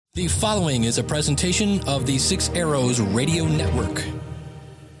The following is a presentation of the Six Arrows Radio Network.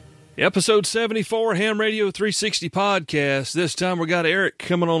 Episode 74, Ham Radio 360 podcast. This time we got Eric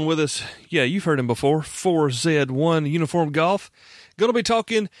coming on with us. Yeah, you've heard him before. 4Z1 Uniform Golf. Going to be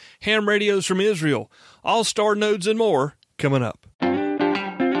talking ham radios from Israel. Allstar nodes and more coming up.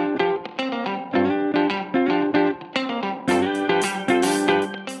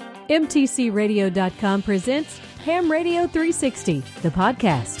 MTCRadio.com presents Ham Radio 360, the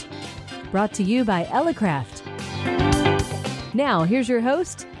podcast. Brought to you by Elecraft. Now, here's your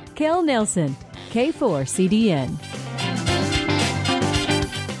host, Kel Nelson, K4CDN.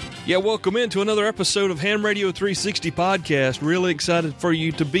 Yeah, welcome into another episode of Ham Radio 360 podcast. Really excited for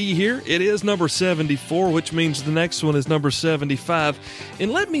you to be here. It is number 74, which means the next one is number 75.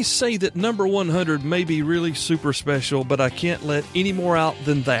 And let me say that number 100 may be really super special, but I can't let any more out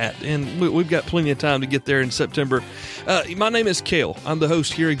than that. And we've got plenty of time to get there in September. My name is Cale. I'm the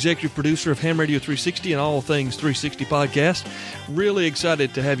host here, executive producer of Ham Radio 360 and all things 360 podcast. Really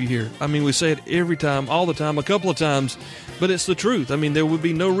excited to have you here. I mean, we say it every time, all the time, a couple of times, but it's the truth. I mean, there would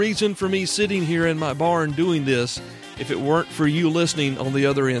be no reason for me sitting here in my barn doing this if it weren't for you listening on the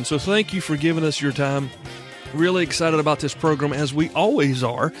other end. So thank you for giving us your time. Really excited about this program, as we always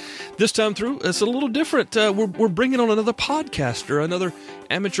are. This time through, it's a little different. We're bringing on another podcaster, another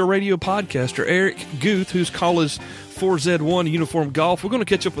amateur radio podcaster, Eric Guth, whose call is 4Z1 Uniform Golf. We're going to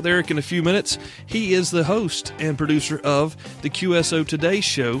catch up with Eric in a few minutes. He is the host and producer of the QSO Today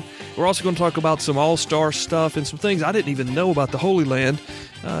show. We're also going to talk about some Allstar stuff and some things I didn't even know about the Holy Land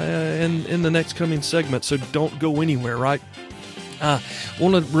in the next coming segment, so don't go anywhere, right? I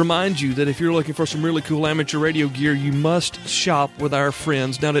want to remind you that if you're looking for some really cool amateur radio gear, you must shop with our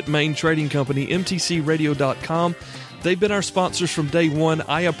friends down at Main Trading Company, MTCRadio.com. They've been our sponsors from day one.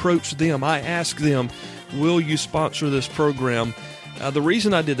 I approached them. I asked them, will you sponsor this program? The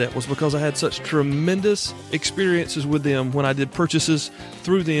reason I did that was because I had such tremendous experiences with them when I did purchases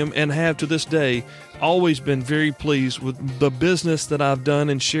through them, and have to this day always been very pleased with the business that I've done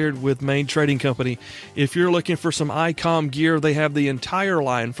and shared with Main Trading Company. If you're looking for some ICOM gear, they have the entire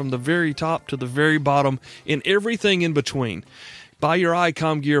line from the very top to the very bottom and everything in between. Buy your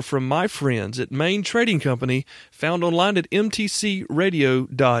ICOM gear from my friends at Main Trading Company, found online at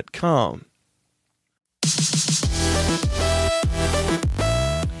mtcradio.com.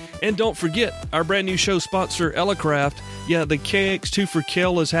 And don't forget, our brand new show sponsor, Elecraft. Yeah, the KX2 for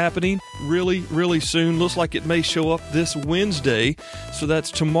Kel is happening really, really soon. Looks like it may show up this Wednesday, so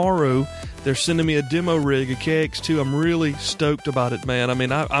that's tomorrow. They're sending me a demo rig, a KX2. I'm really stoked about it, man. I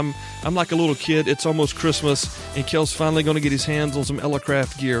mean, I'm like a little kid. It's almost Christmas, and Kel's finally going to get his hands on some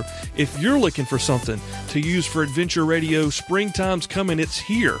Elecraft gear. If you're looking for something to use for adventure radio, springtime's coming. It's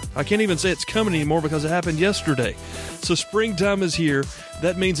here. I can't even say it's coming anymore because it happened yesterday. So springtime is here.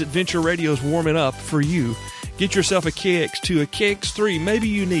 That means adventure radio is warming up for you. Get yourself a KX2, a KX3. Maybe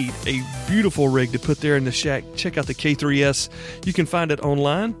you need a beautiful rig to put there in the shack. Check out the K3S. You can find it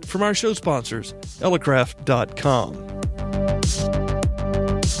online from our show sponsors, Elecraft.com.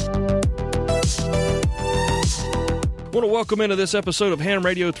 I want to welcome into this episode of Ham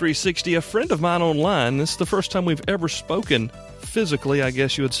Radio 360 a friend of mine online. This is the first time we've ever spoken physically, I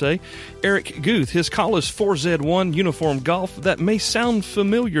guess you would say. Eric Guth. His call is 4Z1 Uniform Golf. That may sound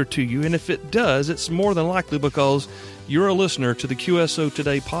familiar to you, and if it does, it's more than likely because you're a listener to the QSO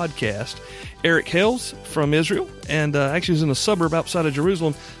Today podcast. Eric hails from Israel and actually is in a suburb outside of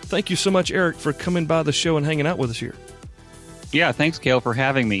Jerusalem. Thank you so much, Eric, for coming by the show and hanging out with us here. Yeah, thanks, Cale, for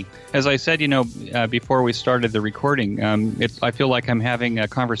having me. As I said, before we started the recording, I feel like I'm having a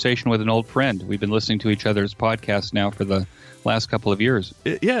conversation with an old friend. We've been listening to each other's podcasts now for the last couple of years.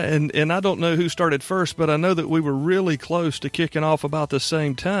 Yeah, and I don't know who started first, but I know that we were really close to kicking off about the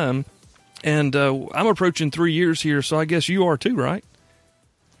same time. And I'm approaching 3 years here, so I guess you are too, right?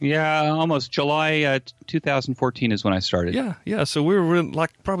 Yeah, almost. July 2014 is when I started. Yeah. So we were in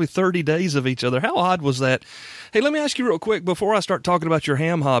like probably 30 days of each other. How odd was that? Hey, let me ask you real quick before I start talking about your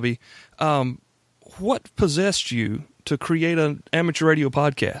ham hobby. What possessed you to create an amateur radio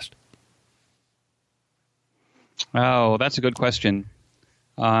podcast? Oh, that's a good question.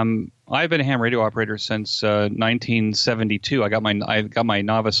 I've been a ham radio operator since 1972. I got my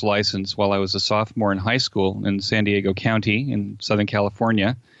novice license while I was a sophomore in high school in San Diego County in Southern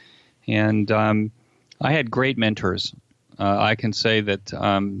California, and I had great mentors. I can say that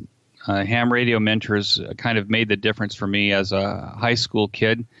ham radio mentors kind of made the difference for me as a high school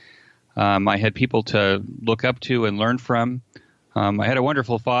kid. I had people to look up to and learn from. I had a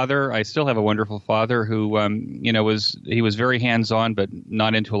wonderful father. I still have a wonderful father who, was very hands-on but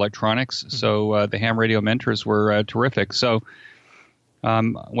not into electronics. So the ham radio mentors were terrific. So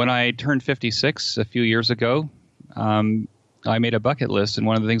When I turned 56 a few years ago, I made a bucket list, and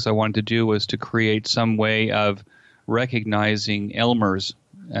one of the things I wanted to do was to create some way of recognizing Elmers,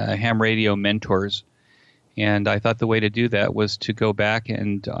 ham radio mentors. And I thought the way to do that was to go back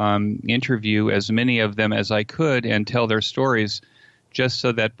and interview as many of them as I could and tell their stories, just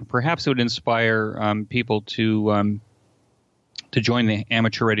so that perhaps it would inspire people to join the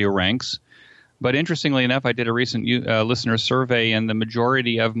amateur radio ranks. But interestingly enough, I did a recent listener survey, and the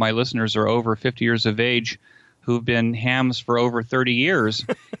majority of my listeners are over 50 years of age, who've been hams for over 30 years,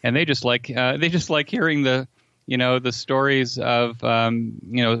 and they just like hearing the stories of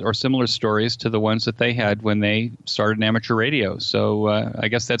or similar stories to the ones that they had when they started amateur radio. So I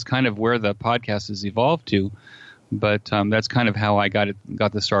guess that's kind of where the podcast has evolved to. But that's kind of how I got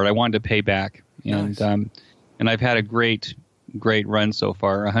the start. I wanted to pay back, and Nice. And I've had a great run so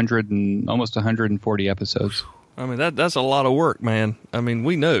far. Almost 140 episodes. I mean, that's a lot of work, man. I mean,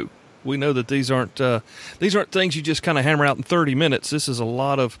 we know that these aren't things you just kind of hammer out in 30 minutes. This is a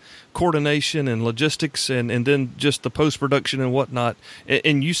lot of coordination and logistics, and then just the post production and whatnot.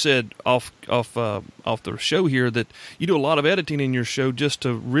 And you said off the show here that you do a lot of editing in your show just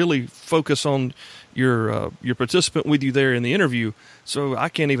to really focus on your participant with you there in the interview. So I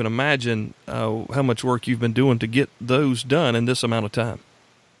can't even imagine how much work you've been doing to get those done in this amount of time.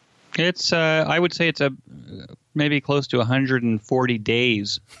 It's I would say it's maybe close to 140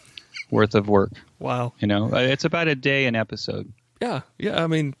 days worth of work. Wow. It's about a day an episode. Yeah. I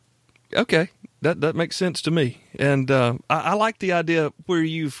mean, okay, that makes sense to me, and I like the idea where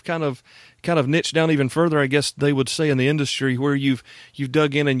you've kind of niched down even further. I guess they would say in the industry, where you've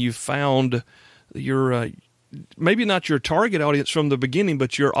dug in and you've found your maybe not your target audience from the beginning,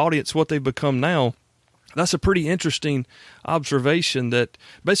 but your audience, what they've become now. That's a pretty interesting observation. That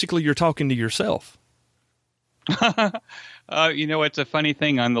basically you're talking to yourself. It's a funny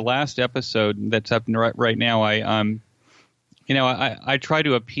thing. On the last episode that's up right now, I try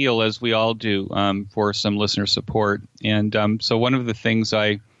to appeal, as we all do, for some listener support. And so one of the things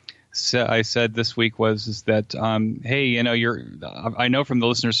I said this week was that hey, I know from the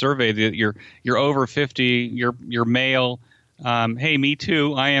listener survey that you're over 50, you're male. Hey, me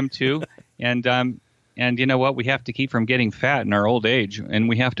too. I am too. And you know what? We have to keep from getting fat in our old age, and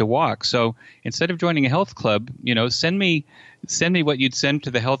we have to walk. So instead of joining a health club, send me what you'd send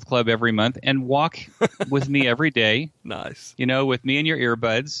to the health club every month, and walk with me every day. Nice. With me and your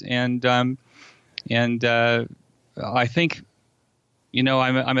earbuds, and I think,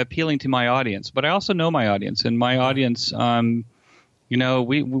 I'm appealing to my audience, but I also know my audience, and my audience,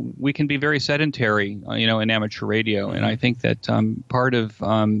 we can be very sedentary, in amateur radio. And I think that part of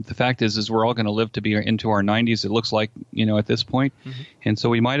the fact is we're all going to live to be into our 90s, it looks like, at this point. Mm-hmm. And so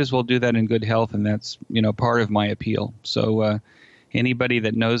we might as well do that in good health, and that's, part of my appeal. So anybody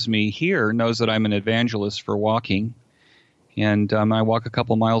that knows me here knows that I'm an evangelist for walking. And I walk a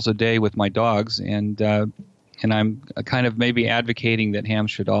couple miles a day with my dogs, and I'm kind of maybe advocating that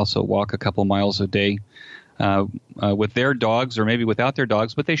hams should also walk a couple miles a day with their dogs, or maybe without their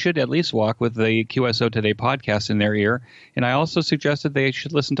dogs, but they should at least walk with the QSO Today podcast in their ear. And I also suggested they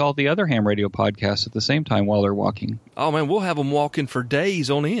should listen to all the other ham radio podcasts at the same time while they're walking. Oh, man, we'll have them walking for days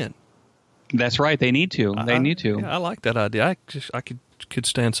on end. That's right. They need to. They need to. Yeah, I like that idea. I could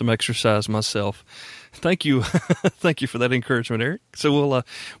stand some exercise myself. Thank you. Thank you for that encouragement, Eric. So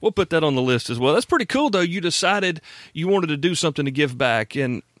we'll put that on the list as well. That's pretty cool, though. You decided you wanted to do something to give back,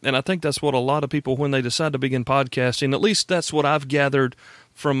 and I think that's what a lot of people, when they decide to begin podcasting, at least that's what I've gathered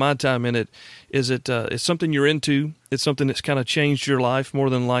from my time in it, is it's something you're into. It's something that's kind of changed your life more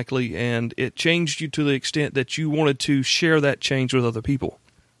than likely, and it changed you to the extent that you wanted to share that change with other people.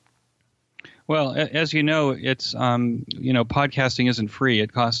 Well, as you know, it's podcasting isn't free.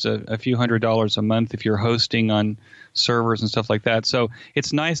 It costs a few $100s a month if you're hosting on servers and stuff like that. So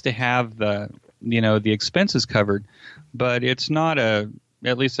it's nice to have the expenses covered, but it's not at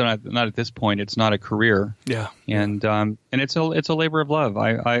least not at this point. It's not a career. Yeah, and it's a labor of love.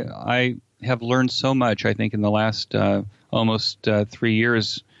 I have learned so much, I think, in the last almost 3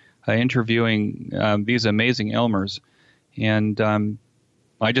 years interviewing these amazing Elmers, and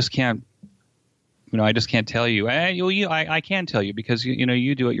I just can't. I just can't tell you. I can tell you because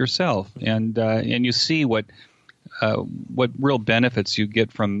you do it yourself, and you see what real benefits you get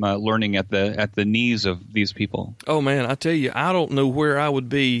from learning at the knees of these people. Oh man, I tell you, I don't know where I would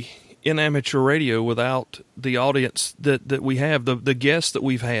be in amateur radio without the audience that we have, the guests that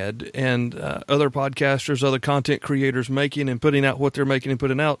we've had, and other podcasters, other content creators making and putting out what they're making and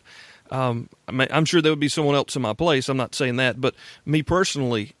putting out. I'm sure there would be someone else in my place. I'm not saying that, but me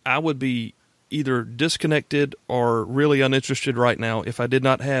personally, I would be either disconnected or really uninterested right now if I did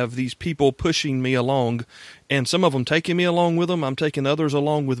not have these people pushing me along, and some of them taking me along with them. I'm taking others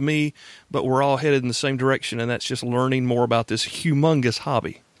along with me, but we're all headed in the same direction, and that's just learning more about this humongous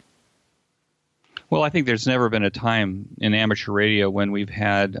hobby. Well, I think there's never been a time in amateur radio when we've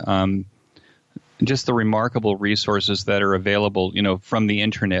had just the remarkable resources that are available, from the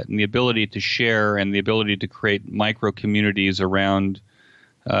internet, and the ability to share and the ability to create micro communities around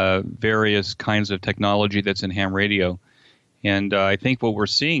various kinds of technology that's in ham radio. And I think what we're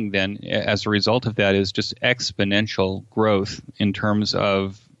seeing then as a result of that is just exponential growth in terms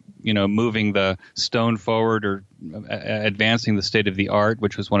of, moving the stone forward or advancing the state of the art,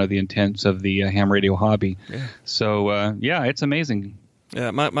 which was one of the intents of the ham radio hobby. Yeah. So, it's amazing.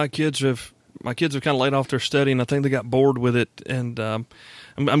 Yeah, my kids have kind of laid off their study, and I think they got bored with it, and I'm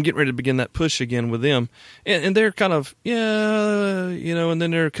getting ready to begin that push again with them. And they're kind of, and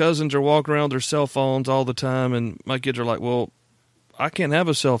then their cousins are walking around with their cell phones all the time, and my kids are like, well, I can't have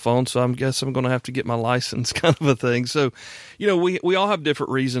a cell phone, so I guess I'm going to have to get my license, kind of a thing. So, we all have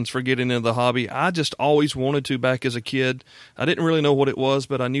different reasons for getting into the hobby. I just always wanted to back as a kid. I didn't really know what it was,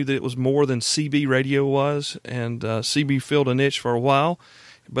 but I knew that it was more than CB radio was, and CB filled a niche for a while,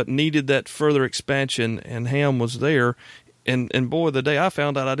 but needed that further expansion, and ham was there. And boy, the day I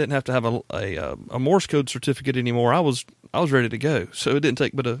found out I didn't have to have a Morse code certificate anymore, I was ready to go. So it didn't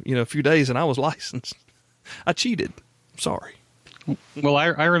take but a few days, and I was licensed. I cheated. Sorry. Well,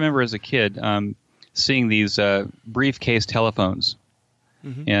 I remember as a kid seeing these briefcase telephones,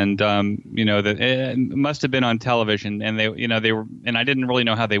 mm-hmm. and that it must have been on television, and they were, and I didn't really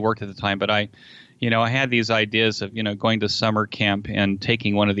know how they worked at the time, but I had these ideas of going to summer camp and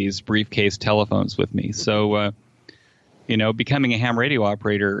taking one of these briefcase telephones with me. So becoming a ham radio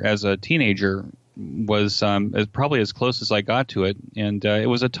operator as a teenager was probably as close as I got to it, and it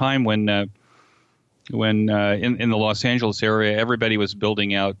was a time when in the Los Angeles area, everybody was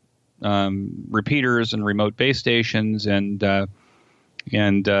building out repeaters and remote base stations and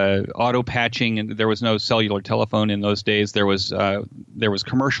auto patching, and there was no cellular telephone in those days. There was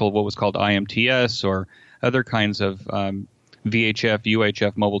commercial, what was called IMTS or other kinds of VHF,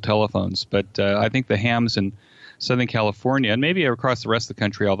 UHF mobile telephones. But I think the hams in Southern California, and maybe across the rest of the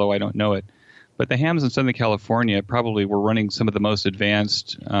country, although I don't know it, but the hams in Southern California probably were running some of the most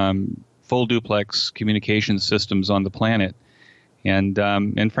advanced full duplex communication systems on the planet, and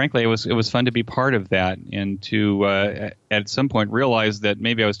frankly, it was fun to be part of that, and to at some point realize that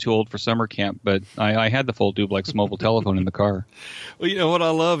maybe I was too old for summer camp, but I had the full duplex mobile telephone in the car. Well, what I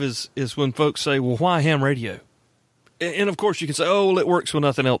love is when folks say, "Well, why ham radio?" And of course, you can say, "Oh, well, it works when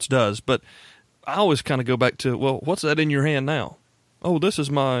nothing else does," but I always kind of go back to, well, what's that in your hand now? Oh, this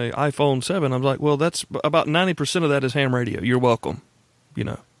is my iPhone 7. I'm like, well, that's about 90% of that is ham radio. You're welcome.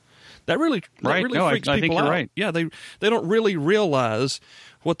 That really freaks people I think you're out. Right. Yeah, they don't really realize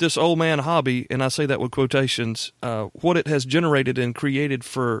what this old man hobby, and I say that with quotations, what it has generated and created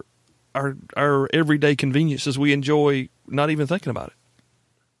for our everyday conveniences we enjoy, not even thinking about it.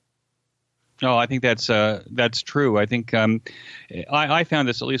 No, I think that's true. I think I found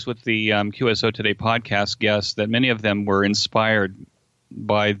this, at least with the QSO Today podcast guests, that many of them were inspired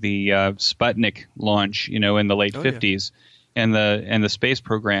by the Sputnik launch, in the late 50s. Yeah. And the space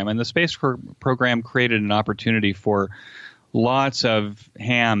program, and the space program created an opportunity for lots of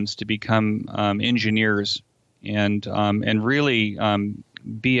hams to become engineers and really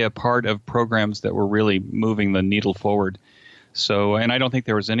be a part of programs that were really moving the needle forward. So, and I don't think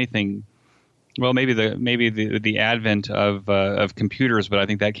there was anything. Well, maybe the advent of computers, but I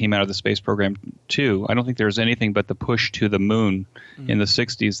think that came out of the space program too. I don't think there was anything but the push to the moon in the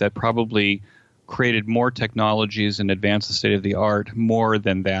 60s that probably created more technologies and advanced the state of the art more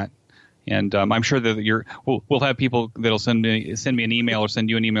than that. And I'm sure that we'll have people that'll send me an email or send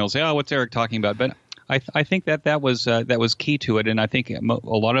you an email and say, "Oh, what's Eric talking about?" But I think that was key to it, and I think a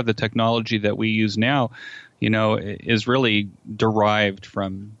lot of the technology that we use now, is really derived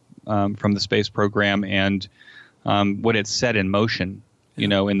from the space program and what it set in motion, in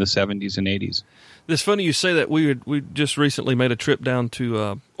the 70s and 80s. It's funny you say that. We just recently made a trip down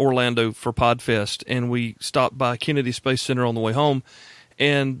to Orlando for PodFest, and we stopped by Kennedy Space Center on the way home,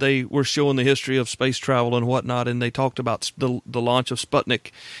 and they were showing the history of space travel and whatnot, and they talked about the launch of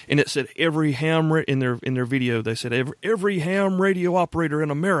Sputnik, and it said every ham in their video, they said every ham radio operator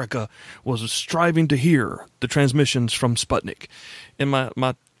in America was striving to hear the transmissions from Sputnik. And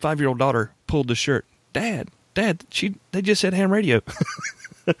my 5-year-old daughter pulled the shirt. Dad, they just said ham radio.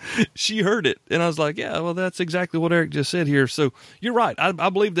 She heard it, and I was like, yeah, well, that's exactly what Eric just said here. So you're right. I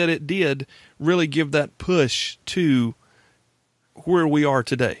believe that it did really give that push to where we are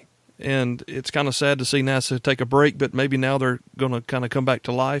today. and it's kind of sad to see NASA take a break, but maybe now they're going to kind of come back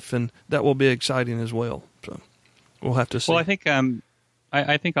to life, and that will be exciting as well. So we'll have to see. Well, I think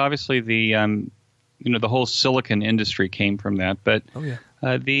I think obviously the the whole silicon industry came from that, but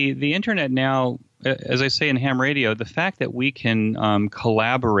the internet now, as I say in ham radio, the fact that we can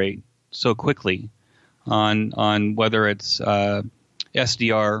collaborate so quickly on whether it's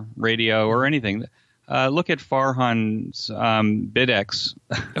SDR radio or anything. Look at Farhan's BitX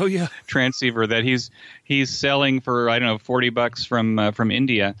transceiver that he's selling for, I don't know, $40 from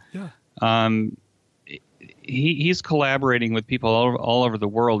India. Yeah. He's collaborating with people all over the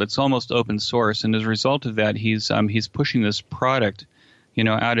world. It's almost open source, and as a result of that, he's pushing this product,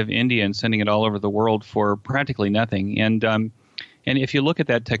 out of India and sending it all over the world for practically nothing. And if you look at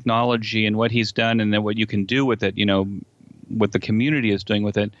that technology and what he's done, and then what you can do with it, what the community is doing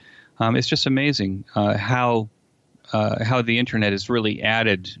with it, it's just amazing how the internet has really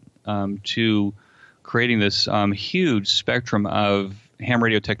added to creating this huge spectrum of ham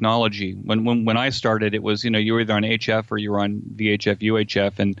radio technology. When I started, it was, you were either on HF or you were on VHF,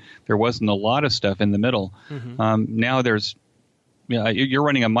 UHF, and there wasn't a lot of stuff in the middle. Mm-hmm. Now there's, you're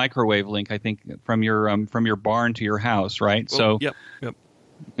running a microwave link, I think, from your barn to your house, right? Well, so yep.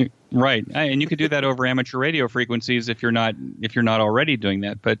 Right, and you could do that over amateur radio frequencies if you're not already doing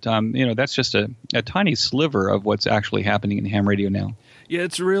that. But that's just a tiny sliver of what's actually happening in ham radio now. Yeah,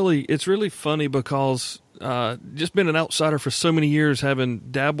 it's really funny because just been an outsider for so many years, having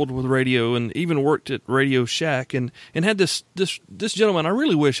dabbled with radio and even worked at Radio Shack, and had this gentleman. I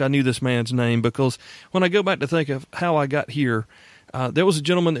really wish I knew this man's name, because when I go back to think of how I got here, there was a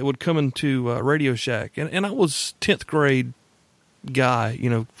gentleman that would come into Radio Shack, and I was 10th grade guy,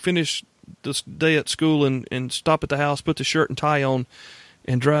 finish this day at school and stop at the house, put the shirt and tie on,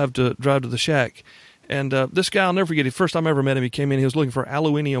 and drive to the shack. And this guy, I'll never forget, the first time I ever met him, he came in, he was looking for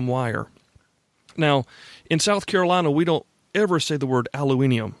aluminum wire. Now, in South Carolina, we don't ever say the word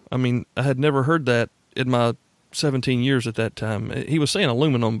aluminum. I mean, I had never heard that in my 17 years at that time. He was saying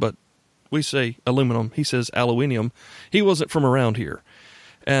aluminum, but we say aluminum. He says aluminum. He wasn't from around here.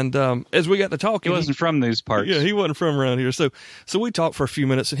 And as we got to talking, he wasn't from these parts. Yeah, he wasn't from around here. So we talked for a few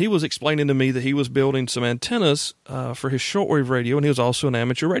minutes, and he was explaining to me that he was building some antennas for his shortwave radio, and he was also an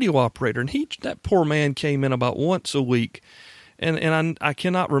amateur radio operator. And that poor man came in about once a week, and I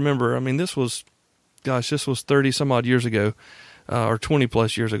cannot remember. I mean, this was 30 some odd years ago, or 20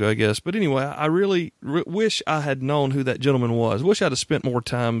 plus years ago, I guess. But anyway, I really wish I had known who that gentleman was. Wish I'd have spent more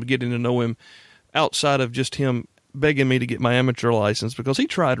time getting to know him outside of just him begging me to get my amateur license, because he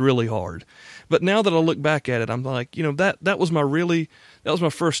tried really hard. But now that I look back at it, I'm like, that was my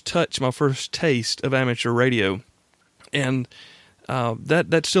first touch, my first taste of amateur radio. And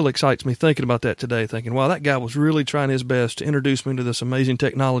that still excites me thinking about that today, thinking, wow, that guy was really trying his best to introduce me to this amazing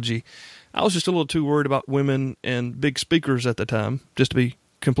technology. I was just a little too worried about women and big speakers at the time, just to be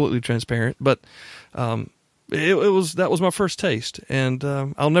completely transparent. But that was my first taste, and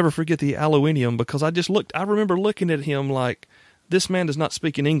I'll never forget the aluminum, because I remember looking at him like, this man does not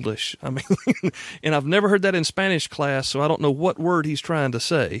speak in English. I mean, and I've never heard that in Spanish class, so I don't know what word he's trying to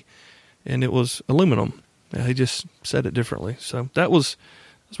say. And it was aluminum. He just said it differently. So that was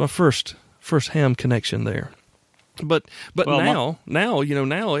my first ham connection there. But well,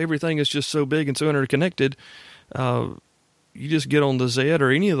 now everything is just so big and so interconnected. You just get on the Zed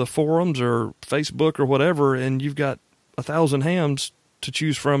or any of the forums or Facebook or whatever, and you've got 1,000 hams to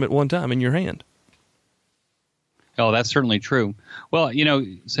choose from at one time in your hand. Oh, that's certainly true. Well,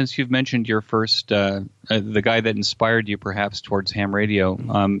 since you've mentioned your first, the guy that inspired you perhaps towards ham radio,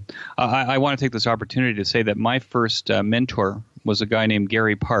 I want to take this opportunity to say that my first mentor was a guy named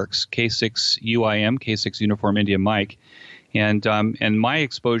Gary Parks, K6UIM, K6 Uniform India Mike. And my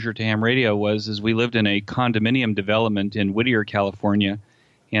exposure to ham radio was as we lived in a condominium development in Whittier, California,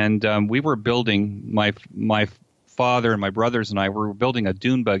 and we were building, my father and my brothers and I were building a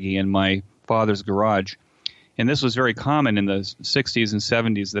dune buggy in my father's garage. And this was very common in the 60s and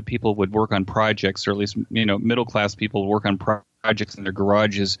 70s, that people would work on projects, or at least middle class people would work on projects in their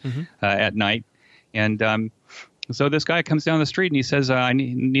garages at night. And so this guy comes down the street and he says, I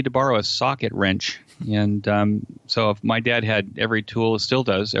need to borrow a socket wrench. And so if my dad had every tool, still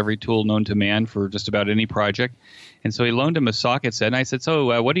does, every tool known to man for just about any project. And so he loaned him a socket set. And I said,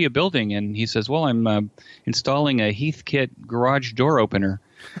 so what are you building? And he says, well, I'm installing a Heathkit garage door opener.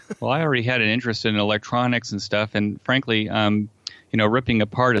 Well, I already had an interest in electronics and stuff. And frankly, ripping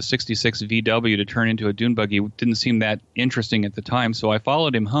apart a 66 VW to turn into a dune buggy didn't seem that interesting at the time. So I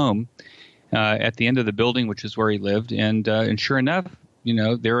followed him home at the end of the building, which is where he lived. And sure enough,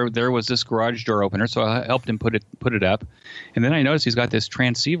 there was this garage door opener, so I helped him put it up. And then I noticed he's got this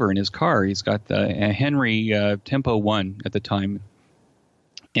transceiver in his car. He's got a Henry Tempo 1 at the time.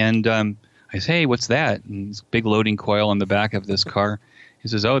 And I say, hey, what's that? And this big loading coil on the back of this car. He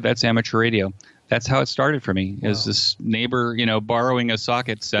says, oh, that's amateur radio. That's how it started for me. Wow. Is this neighbor, borrowing a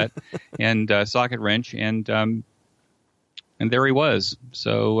socket set and socket wrench, and there he was.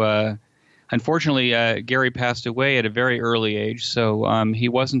 So unfortunately, Gary passed away at a very early age, so he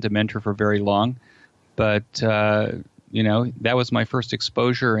wasn't a mentor for very long. But that was my first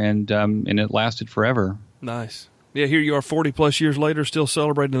exposure, and it lasted forever. Nice. Yeah, here you are 40-plus years later, still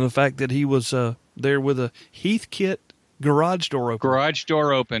celebrating the fact that he was there with a Heathkit garage door opener. Garage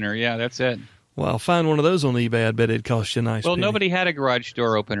door opener, yeah, that's it. Well, find one of those on eBay. I bet it'd cost you a nice penny. Nobody had a garage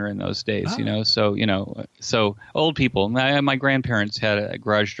door opener in those days, So old people. My grandparents had a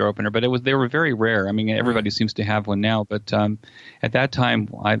garage door opener, but they were very rare. I mean, everybody seems to have one now, but at that time,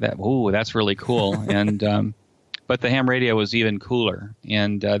 that's really cool. And but the ham radio was even cooler,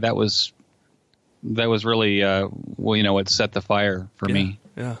 and that was really what set the fire for me.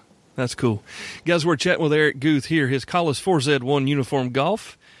 Yeah, that's cool, guys. We're chatting with Eric Guth here. His call is 4Z1 Uniform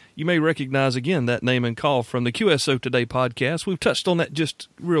Golf. You may recognize, again, that name and call from the QSO Today podcast. We've touched on that just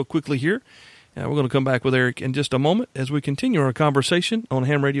real quickly here. We're going to come back with Eric in just a moment as we continue our conversation on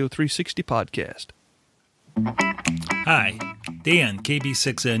Ham Radio 360 podcast. Hi, Dan,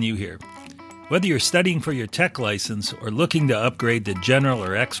 KB6NU here. Whether you're studying for your tech license or looking to upgrade to general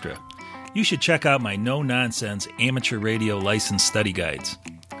or extra, you should check out my no-nonsense amateur radio license study guides.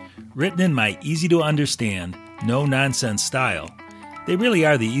 Written in my easy-to-understand, no-nonsense style, they really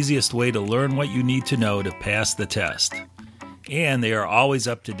are the easiest way to learn what you need to know to pass the test. And they are always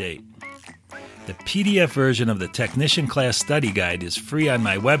up to date. The PDF version of the Technician Class Study Guide is free on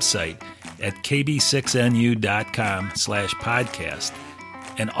my website at kb6nu.com/podcast.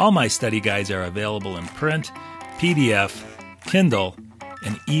 And all my study guides are available in print, PDF, Kindle,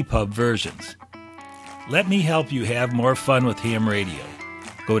 and EPUB versions. Let me help you have more fun with ham radio.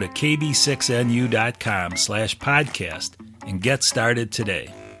 Go to kb6nu.com/podcast and get started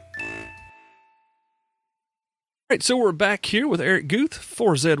today. All right, so we're back here with Eric Guth,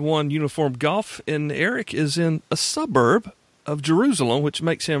 4Z1 Uniform Golf, and Eric is in a suburb of Jerusalem, which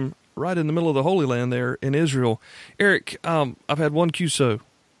makes him right in the middle of the Holy Land there in Israel. Eric, I've had one QSO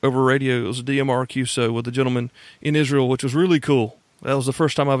over radio. It was a DMR QSO with a gentleman in Israel, which was really cool. That was the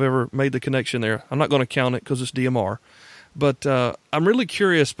first time I've ever made the connection there. I'm not going to count it because it's DMR. But I'm really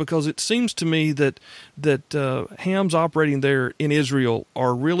curious because it seems to me that hams operating there in Israel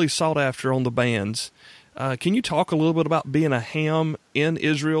are really sought after on the bands. Can you talk a little bit about being a ham in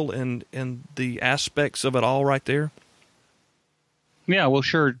Israel and the aspects of it all right there? Yeah, well,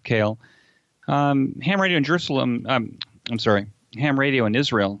 sure, Cale. Ham radio in Jerusalem. Ham radio in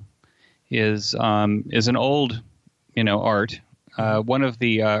Israel is an old, art. One of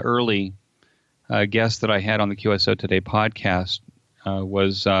the early guest that I had on the QSO Today podcast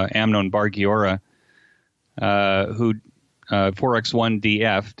was Amnon Bar Giora, who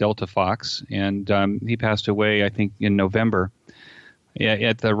 4X1DF, Delta Fox, and he passed away, I think, in November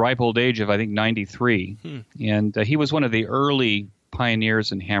at the ripe old age of, I think, 93. And he was one of the early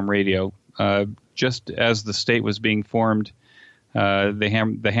pioneers in ham radio. Just as the state was being formed,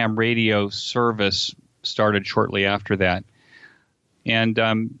 the ham radio service started shortly after that. And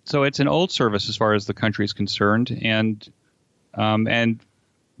so it's an old service as far as the country is concerned, and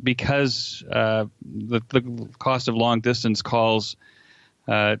because the cost of long distance calls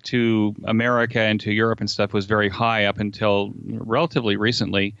to America and to Europe and stuff was very high up until relatively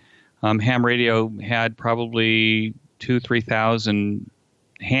recently, ham radio had probably 2,000-3,000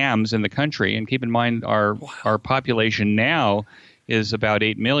 hams in the country. And keep in mind, our population now is about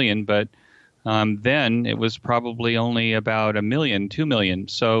 8 million, but then it was probably only about 1 million, 2 million.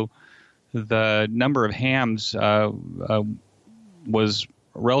 So the number of hams was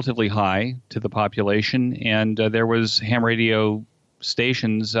relatively high to the population, and there was ham radio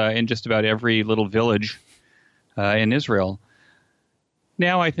stations in just about every little village in Israel.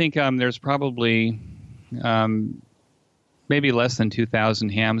 Now I think there's probably maybe less than 2,000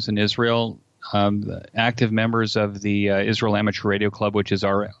 hams in Israel. The active members of the Israel Amateur Radio Club, which is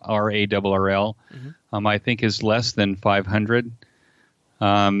RARRL, I think is less than 500.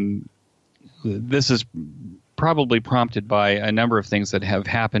 This is probably prompted by a number of things that have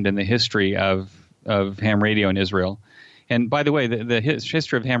happened in the history of ham radio in Israel. And by the way, the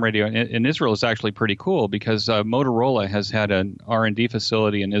history of ham radio in Israel is actually pretty cool because Motorola has had an R&D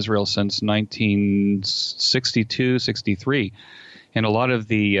facility in Israel since 1962, 63. And a lot of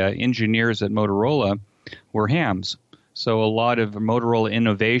the engineers at Motorola were hams. So a lot of Motorola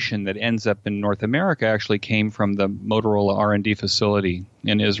innovation that ends up in North America actually came from the Motorola R&D facility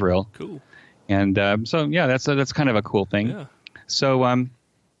in Israel. Cool. And that's kind of a cool thing. Yeah. So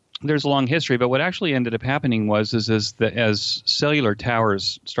there's a long history, but what actually ended up happening was as cellular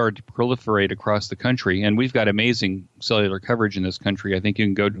towers started to proliferate across the country, and we've got amazing cellular coverage in this country. I think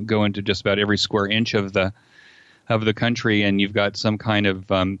you can go into just about every square inch of the country, and you've got some kind of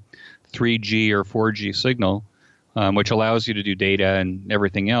 3G or 4G signal, which allows you to do data and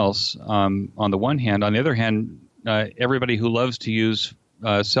everything else. On the one hand, on the other hand, everybody who loves to use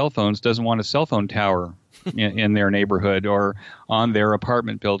cell phones doesn't want a cell phone tower in their neighborhood or on their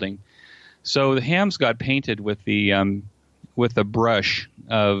apartment building. So the hams got painted with the brush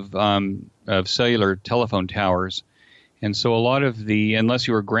of cellular telephone towers. And so a lot of unless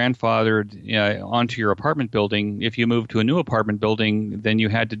you were grandfathered onto your apartment building, if you moved to a new apartment building, then you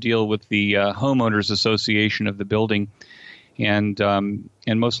had to deal with the homeowners association of the building, and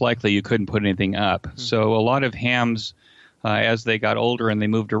most likely you couldn't put anything up. Mm-hmm. So a lot of hams, as they got older and they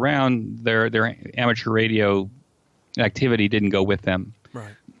moved around, their amateur radio activity didn't go with them.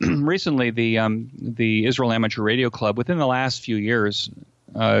 Right. Recently, the Israel Amateur Radio Club, within the last few years,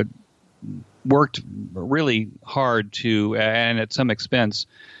 worked really hard to, and at some expense,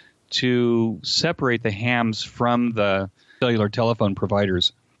 to separate the hams from the cellular telephone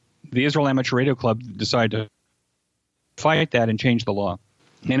providers. The Israel Amateur Radio Club decided to fight that and change the law.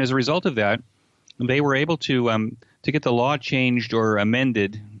 And as a result of that, they were able to get the law changed or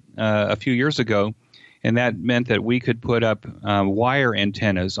amended a few years ago, and that meant that we could put up wire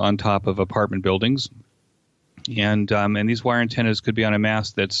antennas on top of apartment buildings. And these wire antennas could be on a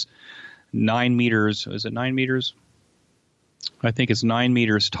mast that's 9 meters. Is it 9 meters? I think it's 9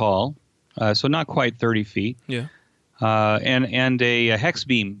 meters tall, so not quite 30 feet. Yeah. And a hex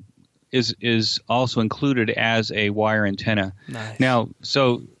beam is also included as a wire antenna. Nice. Now,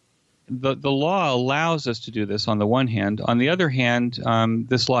 so the law allows us to do this on the one hand. On the other hand,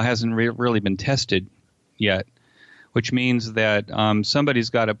 this law hasn't really been tested yet, which means that somebody's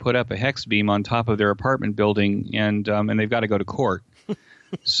got to put up a hex beam on top of their apartment building, and they've got to go to court.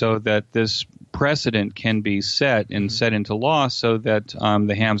 So that this precedent can be set and set into law so that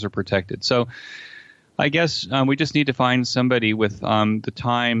the hams are protected. So I guess we just need to find somebody with the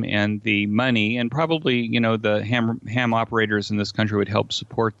time and the money, and probably, the ham operators in this country would help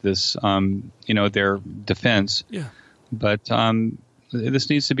support this, their defense. Yeah. But this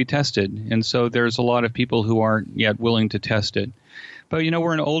needs to be tested. And so there's a lot of people who aren't yet willing to test it. But,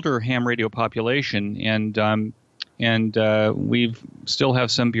 we're an older ham radio population, and we still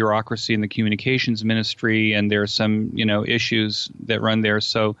have some bureaucracy in the communications ministry, and there are some, issues that run there.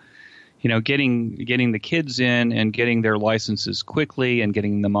 So, getting the kids in and getting their licenses quickly and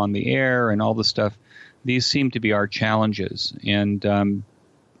getting them on the air and all the stuff, these seem to be our challenges. And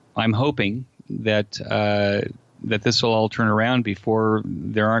I'm hoping that this will all turn around before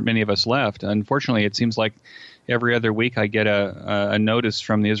there aren't many of us left. Unfortunately, it seems like every other week I get a notice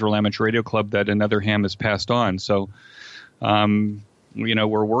from the Israel Amateur Radio Club that another ham has passed on. So,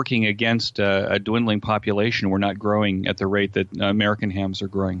 we're working against a dwindling population. We're not growing at the rate that American hams are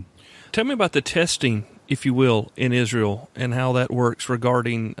growing. Tell me about the testing, if you will, in Israel and how that works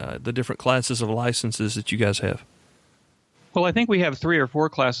regarding the different classes of licenses that you guys have. Well, I think we have 3 or 4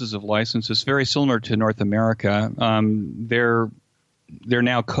 classes of licenses, very similar to North America. They're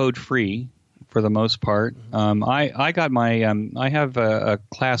now code-free for the most part. I got my I have a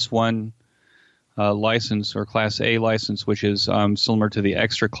Class 1 license or Class A license, which is similar to the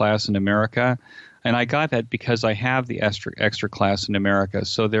extra class in America. And I got that because I have the extra class in America.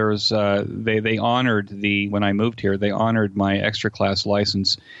 So there's they honored when I moved here, they honored my extra class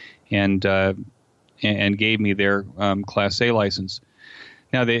license and gave me their Class A license.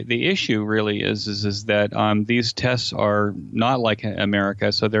 Now the issue really is that these tests are not like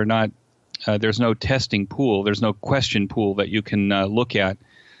America, so they're not. There's no testing pool. There's no question pool that you can look at.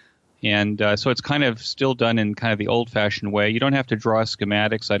 And so it's kind of still done in kind of the old-fashioned way. You don't have to draw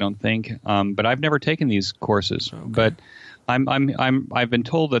schematics, I don't think. But I've never taken these courses. Okay. But I've been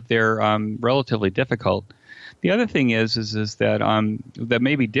told that they're relatively difficult. The other thing is that that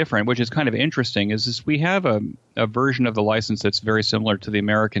may be different, which is kind of interesting, is we have a version of the license that's very similar to the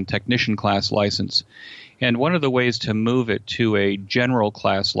American technician class license. And one of the ways to move it to a general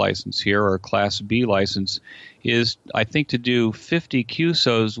class license here, or a Class B license, is, I think, to do 50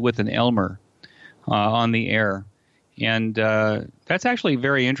 QSOs with an Elmer on the air. And that's actually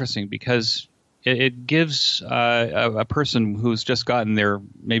very interesting because it gives a person who's just gotten their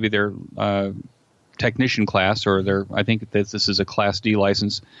technician class, or I think that this is a Class D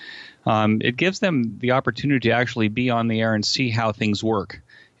license. It gives them the opportunity to actually be on the air and see how things work,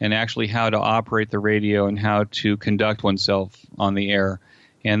 and actually how to operate the radio and how to conduct oneself on the air.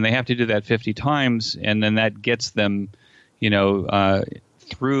 And they have to do that 50 times, and then that gets them,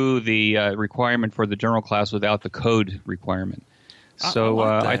 through the requirement for the general class without the code requirement. So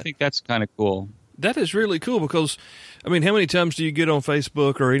I think that's kind of cool. That is really cool because, I mean, how many times do you get on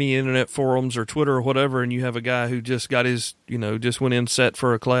Facebook or any internet forums or Twitter or whatever, and you have a guy who just got his, just went in set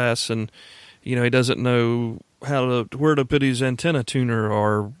for a class, and, he doesn't know where to put his antenna tuner,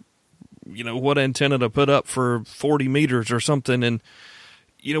 or, what antenna to put up for 40 meters or something. And,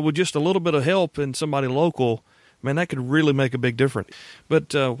 with just a little bit of help and somebody local, man, that could really make a big difference.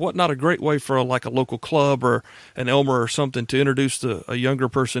 But what not a great way for a local club or an Elmer or something to introduce a younger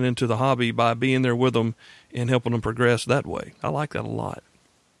person into the hobby by being there with them and helping them progress that way. I like that a lot.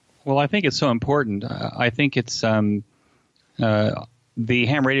 Well, I think it's so important. I think it's the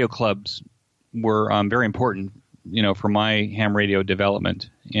ham radio clubs were very important, for my ham radio development.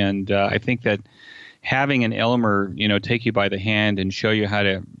 And I think that having an Elmer, take you by the hand and show you how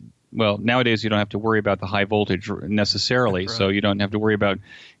to. Well, nowadays you don't have to worry about the high voltage necessarily, right. So you don't have to worry about,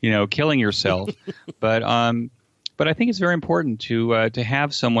 killing yourself. But I think it's very important to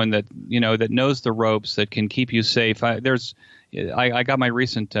have someone that that knows the ropes, that can keep you safe. I got my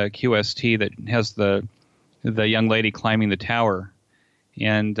recent QST that has the young lady climbing the tower,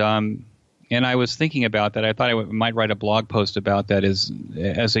 and I was thinking about that. I thought I might write a blog post about that.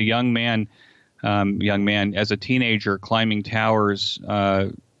 As a young man, as a teenager climbing towers.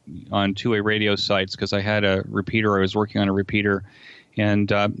 On two-way radio sites, because I had a repeater. I was working on a repeater, and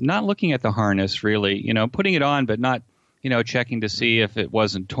not looking at the harness really, putting it on, but not, checking to see if it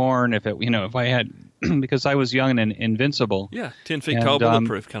wasn't torn, if I had, because I was young and invincible. Yeah, 10 feet tall,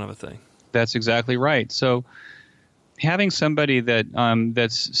 bulletproof kind of a thing. That's exactly right. So having somebody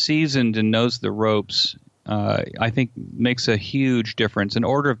that's seasoned and knows the ropes, I think makes a huge difference, an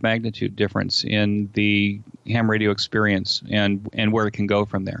order of magnitude difference in the ham radio experience and where it can go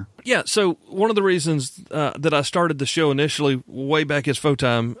from there. Yeah, so one of the reasons that I started the show initially way back as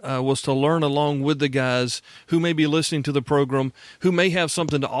Photime was to learn along with the guys who may be listening to the program, who may have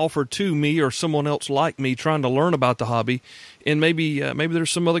something to offer to me or someone else like me trying to learn about the hobby. And maybe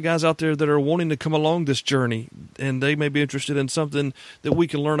there's some other guys out there that are wanting to come along this journey, and they may be interested in something that we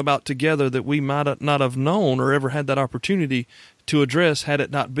can learn about together that we might not have known or ever had that opportunity to address had it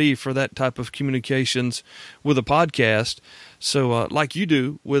not be for that type of communications with a podcast. So like you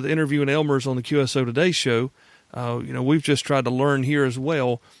do with interviewing Elmers on the QSO Today show, we've just tried to learn here as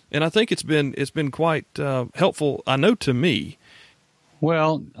well. And I think it's been quite helpful, I know, to me.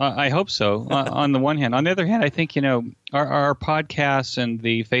 Well, I hope so, on the one hand. On the other hand, I think, our podcasts and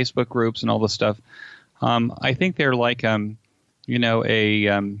the Facebook groups and all this stuff, I think they're like,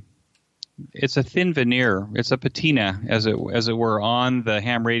 it's a thin veneer. It's a patina, as it were, on the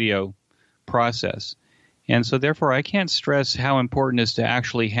ham radio process. And so therefore, I can't stress how important it is to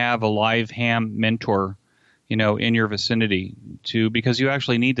actually have a live ham mentor, in your vicinity, because you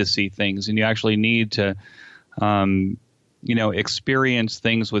actually need to see things, and you actually need to, experience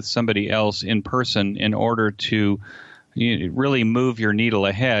things with somebody else in person in order to really move your needle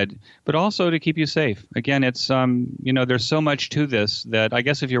ahead, but also to keep you safe. Again, it's there's so much to this that I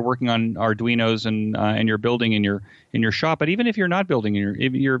guess if you're working on Arduinos and you're building in your shop, but even if you're not building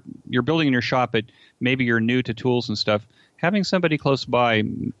if you're building in your shop, but maybe you're new to tools and stuff, having somebody close by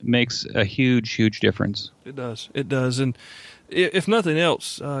makes a huge difference. It does, and if nothing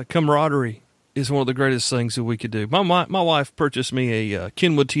else, camaraderie is one of the greatest things that we could do. My wife purchased me a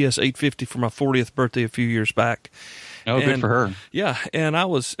Kenwood TS-850 for my 40th birthday a few years back. Oh, good for her. Yeah, and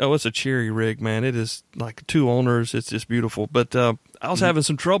it's a cherry rig, man. It is like 2 owners. It's just beautiful. But I was having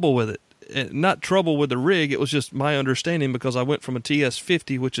some trouble with it. Not trouble with the rig. It was just my understanding, because I went from a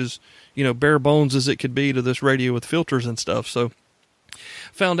TS-50, which is, bare bones as it could be, to this radio with filters and stuff. So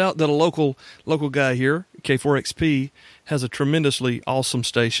found out that a local guy here, K4XP, has a tremendously awesome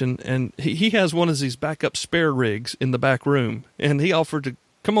station, and he has one of these backup spare rigs in the back room, and he offered to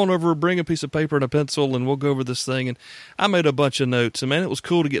come on over, bring a piece of paper and a pencil, and we'll go over this thing. And I made a bunch of notes, and man, it was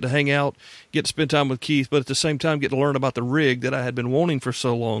cool to get to hang out, get to spend time with Keith, but at the same time get to learn about the rig that I had been wanting for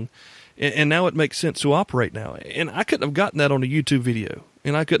so long. And now it makes sense to operate now. And I couldn't have gotten that on a YouTube video,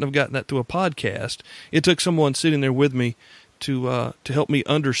 and I couldn't have gotten that to a podcast. It took someone sitting there with me to help me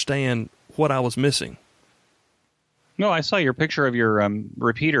understand what I was missing. No, I saw your picture of your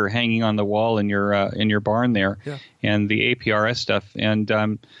repeater hanging on the wall in your barn there, yeah. And the APRS stuff, and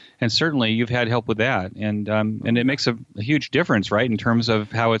certainly you've had help with that, and it makes a huge difference, right, in terms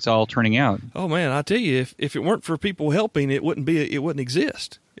of how it's all turning out. Oh man, I tell you, if it weren't for people helping, it wouldn't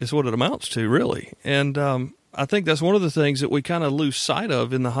exist. Is what it amounts to, really, and I think that's one of the things that we kind of lose sight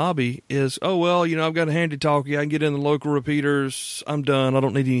of in the hobby is, oh well, I've got a handy-talkie, I can get in the local repeaters, I'm done, I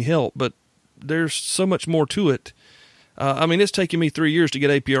don't need any help, but there's so much more to it. It's taken me 3 years to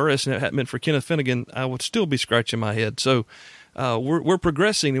get APRS, and if it hadn't been for Kenneth Finnegan, I would still be scratching my head. So we're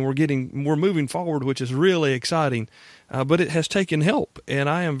progressing, and we're moving forward, which is really exciting. But it has taken help, and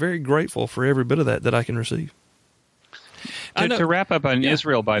I am very grateful for every bit of that I can receive. To wrap up on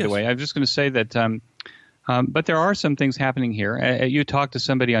Israel, by yes. the way, I'm just going to say that, but there are some things happening here. You talked to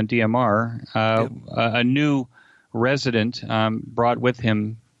somebody on DMR, Yep. A new resident brought with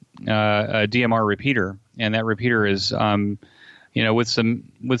him a DMR repeater, and that repeater is, with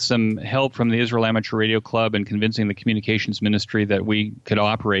some help from the Israel Amateur Radio Club and convincing the communications ministry that we could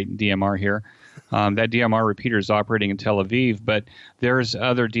operate DMR here. That DMR repeater is operating in Tel Aviv, but there's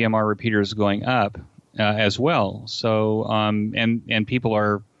other DMR repeaters going up as well. So, and people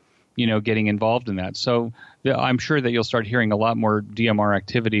are, getting involved in that. So I'm sure that you'll start hearing a lot more DMR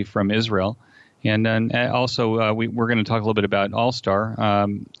activity from Israel. And then also, we're going to talk a little bit about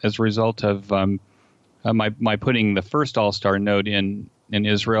Allstar as a result of my putting the first Allstar node in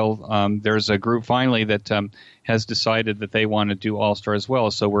Israel. There's a group finally that has decided that they want to do Allstar as well.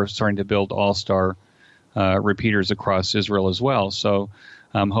 So we're starting to build Allstar repeaters across Israel as well. So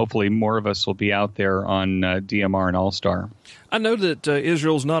hopefully more of us will be out there on DMR and Allstar. I know that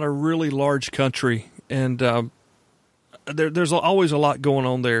Israel's not a really large country, and there's always a lot going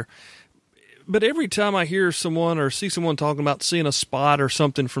on there. But every time I hear someone or see someone talking about seeing a spot or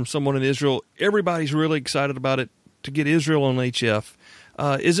something from someone in Israel, everybody's really excited about it to get Israel on HF.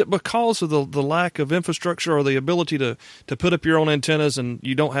 Is it because of the lack of infrastructure or the ability to put up your own antennas and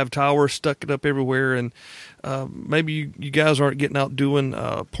you don't have towers stuck up everywhere, and maybe you guys aren't getting out doing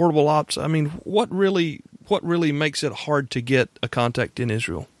portable ops? I mean, what really makes it hard to get a contact in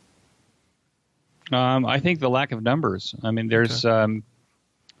Israel? I think the lack of numbers. I mean, there's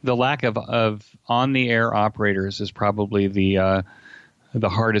the lack of on-the-air operators is probably the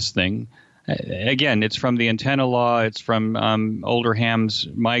hardest thing. Again, it's from the antenna law. It's from older hams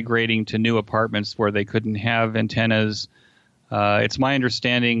migrating to new apartments where they couldn't have antennas. It's my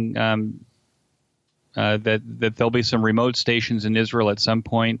understanding that there'll be some remote stations in Israel at some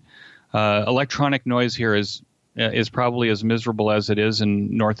point. Electronic noise here is probably as miserable as it is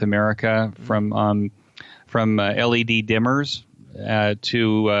in North America, from LED dimmers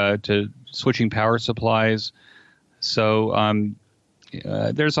to switching power supplies. So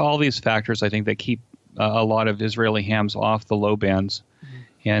there's all these factors, I think, that keep a lot of Israeli hams off the low bands. Mm-hmm.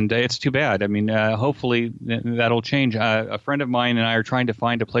 And it's too bad. I mean, hopefully that'll change. A friend of mine and I are trying to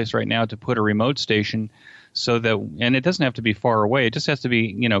find a place right now to put a remote station so that, and it doesn't have to be far away. It just has to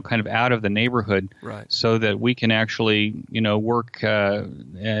be, kind of out of the neighborhood, right, so that we can actually, work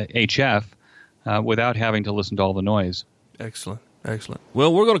HF without having to listen to all the noise. Excellent.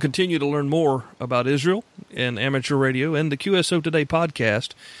 Well, we're going to continue to learn more about Israel and amateur radio and the QSO Today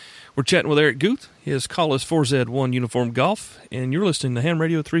podcast. We're chatting with Eric Guth. His call is 4Z1 Uniform Golf, and you're listening to Ham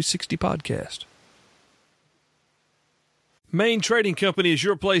Radio 360 podcast. Main Trading Company is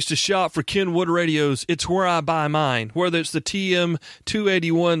your place to shop for Kenwood radios. It's where I buy mine, whether it's the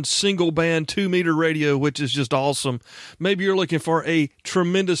TM281 single band 2-meter radio, which is just awesome. Maybe you're looking for a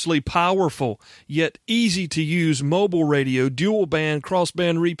tremendously powerful yet easy to use mobile radio, dual band, cross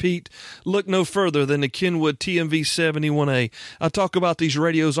band repeat. Look no further than the Kenwood TMV71A. I talk about these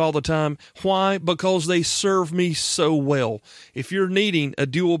radios all the time. Why? Because they serve me so well. If you're needing a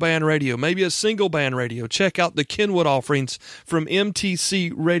dual band radio, maybe a single band radio, check out the Kenwood offerings from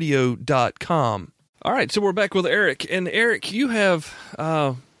mtcradio.com. All right, so we're back with Eric. And Eric, you have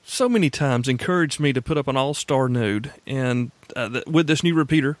so many times encouraged me to put up an Allstar node, and with this new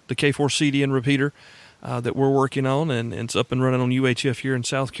repeater, the K4CDN repeater that we're working on, and it's up and running on UHF here in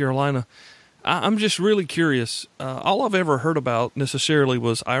South Carolina. I'm just really curious. All I've ever heard about necessarily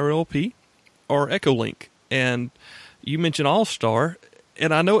was IRLP or Echolink, and you mentioned Allstar.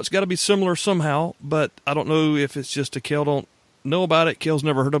 And I know it's got to be similar somehow, but I don't know if it's just a Kel don't know about it. Kel's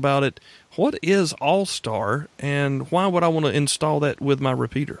never heard about it. What is Allstar, and why would I want to install that with my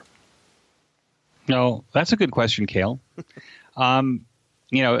repeater? No, that's a good question, Kel. As an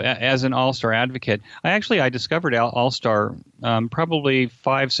Allstar advocate, I discovered Allstar probably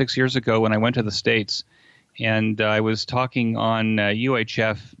 5-6 years ago when I went to the States, and I was talking on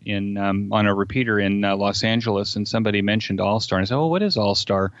UHF on a repeater in Los Angeles, and somebody mentioned Allstar, and I said, "Oh, what is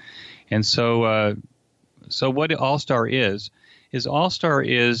Allstar?" And so what Allstar is Allstar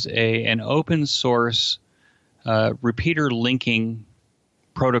is an open source repeater linking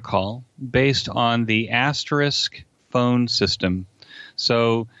protocol based on the Asterisk phone system.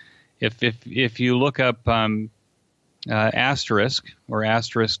 So if you look up Asterisk or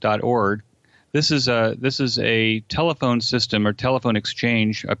asterisk.org, this is a telephone system or telephone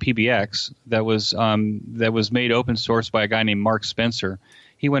exchange, a PBX that was made open source by a guy named Mark Spencer.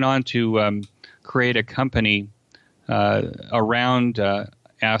 He went on to create a company around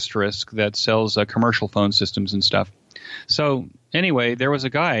Asterisk that sells commercial phone systems and stuff. So anyway, there was a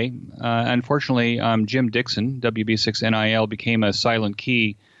guy, unfortunately, Jim Dixon, WB6NIL, became a silent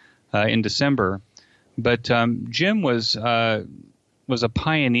key in December. But Jim was a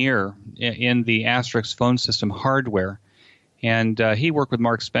pioneer in the Asterisk phone system hardware. And he worked with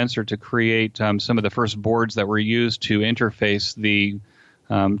Mark Spencer to create some of the first boards that were used to interface the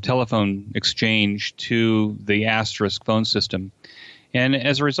telephone exchange to the Asterisk phone system. And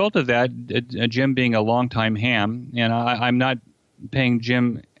as a result of that, Jim being a longtime ham, and I'm not paying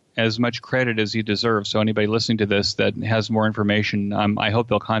Jim as much credit as he deserves, so anybody listening to this that has more information, I hope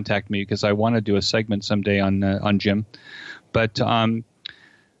they'll contact me because I want to do a segment someday on Jim. But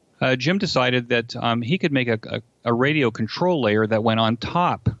Jim decided that he could make a radio control layer that went on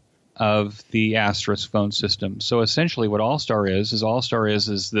top of the Asterisk phone system. So essentially what Allstar is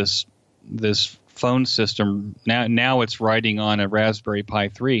this phone system. Now it's riding on a Raspberry Pi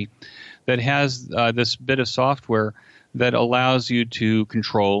 3 that has this bit of software that allows you to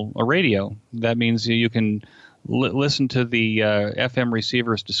control a radio. That means you can listen to the FM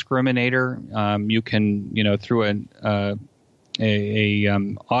receiver's discriminator. You can, through an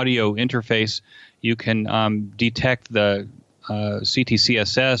audio interface, you can detect the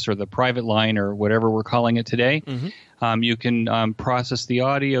CTCSS or the private line or whatever we're calling it today. Mm-hmm. You can process the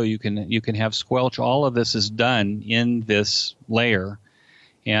audio. You can have squelch. All of this is done in this layer,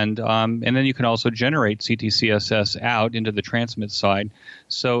 and then you can also generate CTCSS out into the transmit side.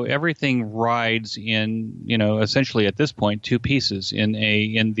 So everything rides in essentially at this point two pieces in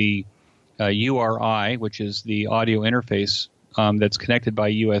the URI, which is the audio interface. That's connected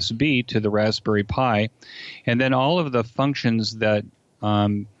by USB to the Raspberry Pi, and then all of the functions that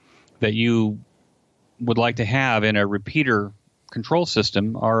you would like to have in a repeater control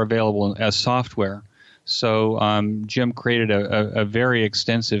system are available as software. So Jim created a very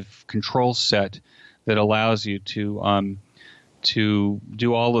extensive control set that allows you to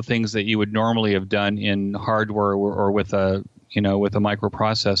do all the things that you would normally have done in hardware or with a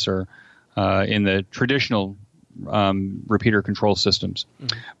microprocessor in the traditional repeater control systems.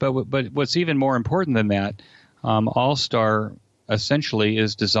 Mm-hmm. But what's even more important than that, Allstar essentially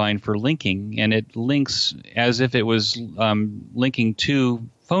is designed for linking, and it links as if it was linking two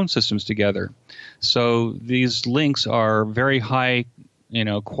phone systems together. So these links are very high,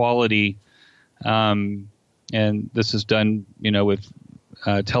 quality, and this is done, with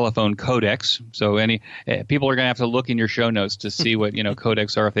telephone codecs. So people are going to have to look in your show notes to see what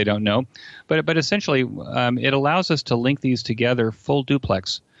codecs are if they don't know. But essentially, it allows us to link these together full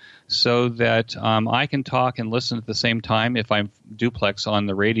duplex, so that I can talk and listen at the same time if I'm duplex on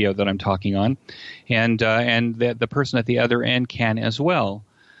the radio that I'm talking on, and the person at the other end can as well.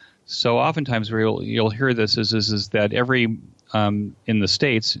 So oftentimes you'll hear this is that every in the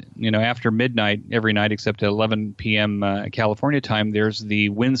States, after midnight every night except at 11 p.m. California time, there's the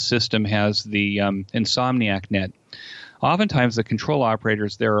WIN system has the Insomniac net. Oftentimes the control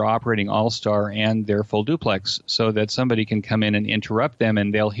operators there are operating Allstar and their full duplex so that somebody can come in and interrupt them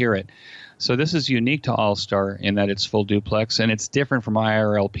and they'll hear it. So this is unique to Allstar in that it's full duplex, and it's different from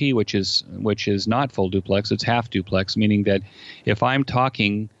IRLP, which is not full duplex. It's half duplex, meaning that if I'm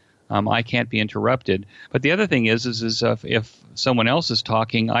talking, I can't be interrupted. But the other thing is if someone else is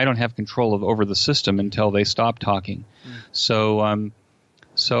talking, I don't have control over the system until they stop talking. Mm.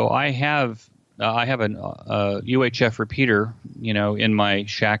 So I have an UHF repeater, in my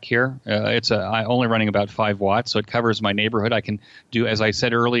shack here. It's only running about 5 watts, so it covers my neighborhood. I can do, as I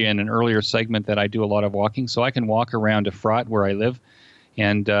said earlier in an earlier segment, that I do a lot of walking, so I can walk around Efrat where I live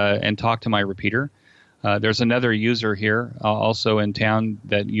and talk to my repeater. There's another user here also in town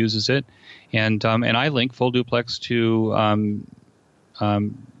that uses it, and I link full duplex to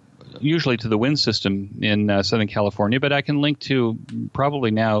usually to the WIN system in Southern California, but I can link to probably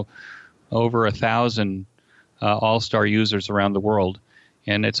now over 1,000 Allstar users around the world,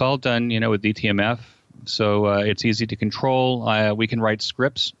 and it's all done with DTMF So it's easy to control. We can write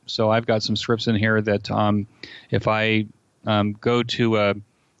scripts. So I've got some scripts in here that if I go to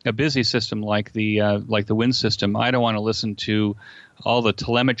a busy system like the Wind system, I don't want to listen to all the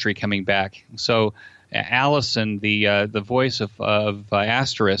telemetry coming back. So Allison, the voice of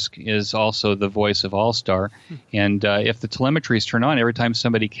Asterisk, is also the voice of Allstar. And if the telemetry is turned on every time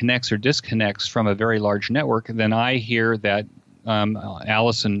somebody connects or disconnects from a very large network, then I hear that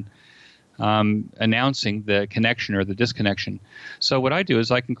Allison announcing the connection or the disconnection. So what I do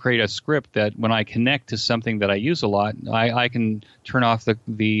is I can create a script that when I connect to something that I use a lot, I can turn off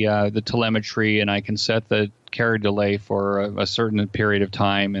the telemetry, and I can set the carrier delay for a certain period of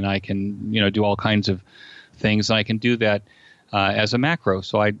time, and I can do all kinds of things, and I can do that as a macro.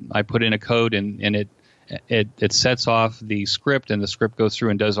 So I put in a code, and it sets off the script, and the script goes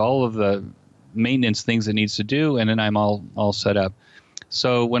through and does all of the maintenance things it needs to do, and then I'm all set up.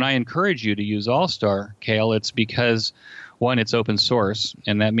 So when I encourage you to use Allstar, Cale, it's because, one, it's open source,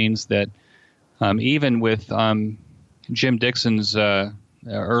 and that means that even with Jim Dixon's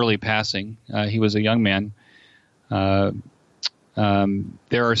early passing, he was a young man, there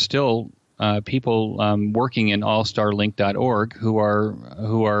are still people working in allstarlink.org who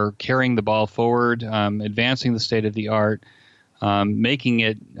are carrying the ball forward, advancing the state of the art, making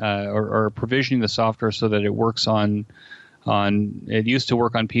it or provisioning the software so that it works on it used to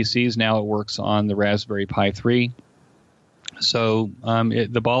work on PCs, now it works on the Raspberry Pi 3. So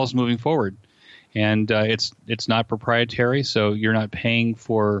the ball is moving forward, and it's not proprietary, so you're not paying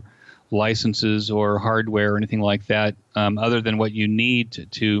for licenses or hardware or anything like that, other than what you need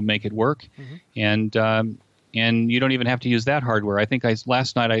to make it work. Mm-hmm. And you don't even have to use that hardware. I think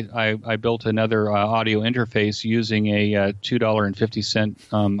last night I built another audio interface using a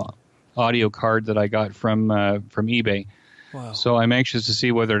 $2.50 audio card that I got from eBay. Wow. So I'm anxious to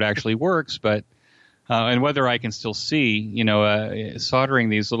see whether it actually works, but and whether I can still see. Soldering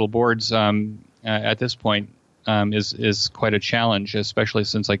these little boards at this point is quite a challenge, especially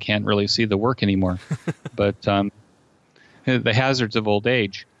since I can't really see the work anymore. But the hazards of old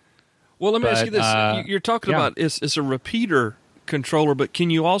age. Well, let me ask you this: you're talking about it's a repeater controller, but can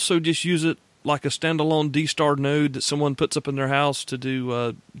you also just use it like a standalone D-Star node that someone puts up in their house to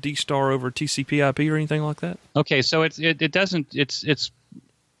do D-Star over TCP/IP or anything like that? Okay, so it doesn't.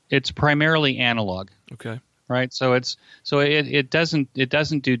 It's primarily analog. Okay. Right. So it doesn't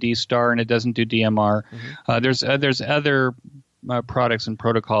do D-Star and it doesn't do DMR. Mm-hmm. There's other products and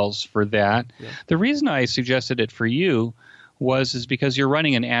protocols for that. Yeah. The reason I suggested it for you is because you're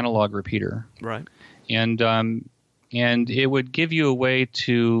running an analog repeater. Right. And it would give you a way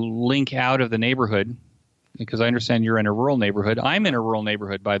to link out of the neighborhood, because I understand you're in a rural neighborhood. I'm in a rural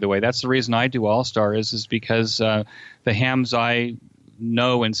neighborhood, by the way. That's the reason I do Allstar is because the hams I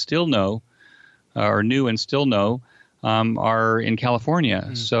know and still know, or knew and still know, are in California.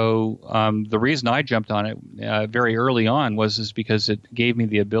 Mm. So the reason I jumped on it very early on was because it gave me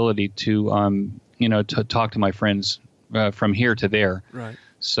the ability to to talk to my friends from here to there. Right.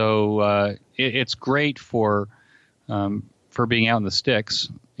 So it's great for being out in the sticks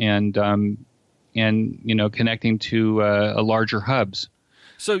and connecting to larger hubs.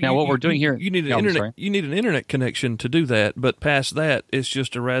 So now what we're doing here, you need an internet. You need an internet connection to do that, but past that, it's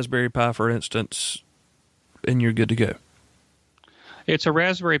just a Raspberry Pi, for instance, and you're good to go. It's a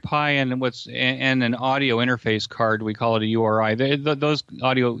Raspberry Pi and an audio interface card. We call it a URI. Those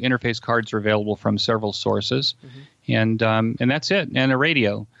audio interface cards are available from several sources, mm-hmm. and that's it. And a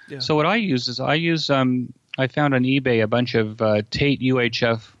radio. Yeah. So what I use is I found on eBay a bunch of Tate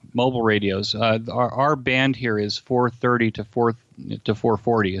UHF mobile radios. Our band here is 430 to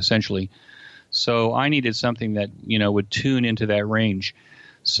 440 essentially. So I needed something that would tune into that range.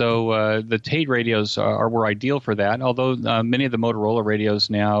 So the Tate radios were ideal for that. Although many of the Motorola radios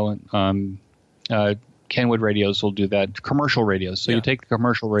now, Kenwood radios will do that. Commercial radios. So you take the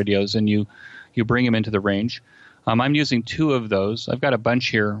commercial radios and you bring them into the range. I'm using 2 of those. I've got a bunch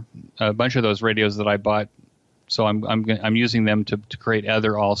here, a bunch of those radios that I bought. So I'm using them to create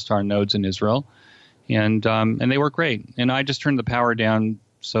other Allstar nodes in Israel, and they work great. And I just turned the power down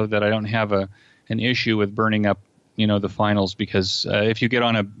so that I don't have an issue with burning up the finals, because if you get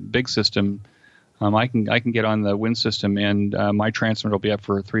on a big system, I can get on the Wind system and my transmitter will be up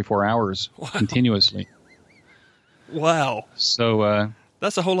for 3-4 hours continuously. Wow! So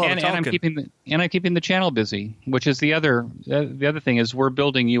that's a whole lot of talking. And I'm keeping the channel busy, which is the other thing is we're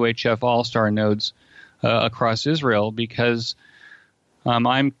building UHF Allstar nodes across Israel because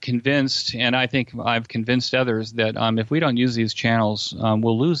I'm convinced, and I think I've convinced others, that if we don't use these channels,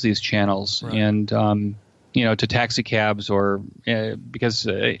 we'll lose these channels. Right. And to taxi cabs or because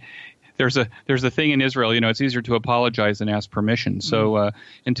there's a thing in Israel. It's easier to apologize than ask permission. So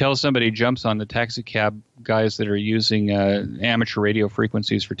until somebody jumps on the taxi cab guys that are using amateur radio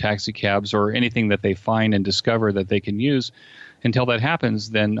frequencies for taxi cabs or anything that they find and discover that they can use, until that happens,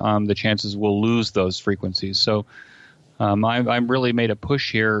 then the chances we'll lose those frequencies. So I'm really made a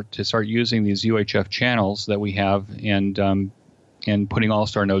push here to start using these UHF channels that we have and putting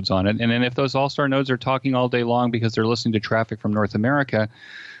Allstar nodes on it. And then if those Allstar nodes are talking all day long because they're listening to traffic from North America,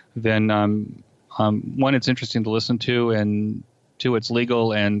 then one, it's interesting to listen to, and two, it's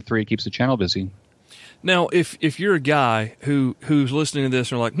legal, and three, it keeps the channel busy. Now, if you're a guy who's listening to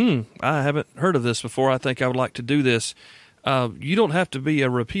this and are like, I haven't heard of this before, I think I would like to do this, you don't have to be a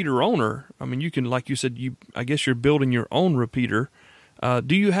repeater owner. I mean, you can, like you said, I guess you're building your own repeater.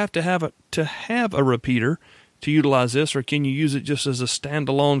 Do you have to have a repeater to utilize this, or can you use it just as a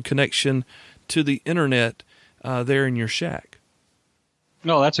standalone connection to the internet there in your shack?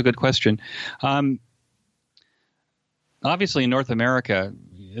 No, that's a good question. Obviously, in North America,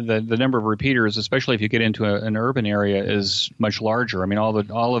 the number of repeaters, especially if you get into an urban area, is much larger. I mean,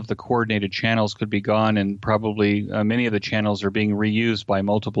 all of the coordinated channels could be gone, and probably many of the channels are being reused by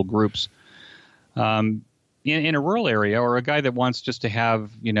multiple groups. In a rural area, or a guy that wants just to have,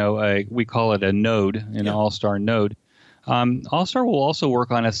 we call it a node, an Allstar node. Allstar will also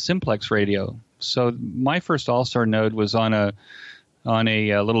work on a simplex radio. So my first Allstar node was on a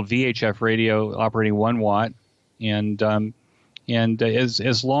little VHF radio operating 1 watt, and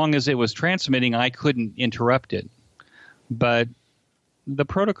as long as it was transmitting, I couldn't interrupt it. But the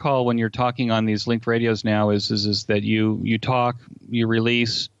protocol when you're talking on these linked radios now is that you talk, you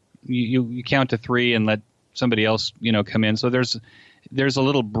release, you count to 3 and let somebody else come in. So there's a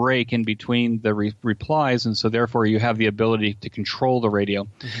little break in between the replies, and so therefore you have the ability to control the radio.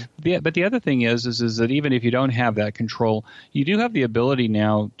 Mm-hmm. But the other thing is that even if you don't have that control, you do have the ability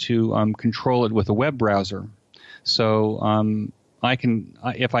now to control it with a web browser. So I can,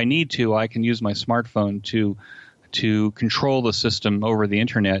 if I need to, I can use my smartphone to control the system over the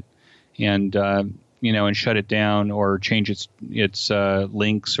internet, and and shut it down or change its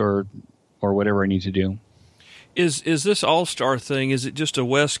links or whatever I need to do. Is this Allstar thing, is it just a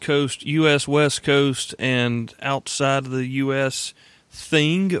West Coast, U.S. West Coast and outside of the U.S.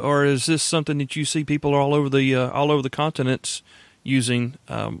 thing, or is this something that you see people all over the continents using,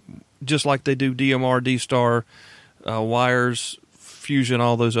 just like they do DMR, D-Star, Wires, Fusion,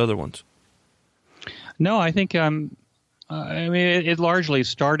 all those other ones? No, I think it largely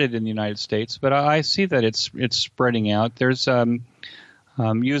started in the United States, but I see that it's spreading out. There's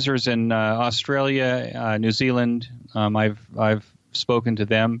users in Australia, New Zealand. I've spoken to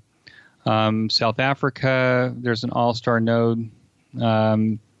them. South Africa, there's an Allstar node.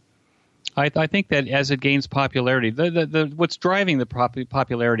 I think that as it gains popularity, what's driving the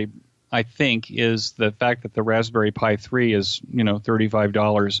popularity, I think, is the fact that the Raspberry Pi 3 is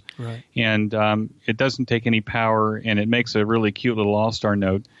 $35, right? And it doesn't take any power, and it makes a really cute little Allstar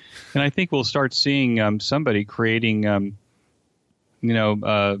node. And I think we'll start seeing somebody creating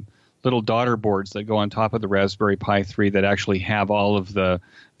little daughter boards that go on top of the Raspberry Pi 3 that actually have all of the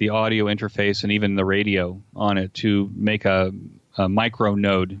audio interface and even the radio on it to make a micro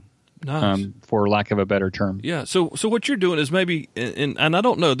node. Nice. For lack of a better term. Yeah. So what you're doing is maybe, and I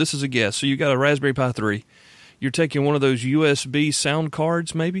don't know, this is a guess. So you got a Raspberry Pi 3. You're taking one of those USB sound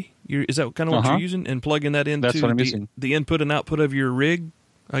cards, maybe? Is that kind of what you're using? And plugging that into the input and output of your rig,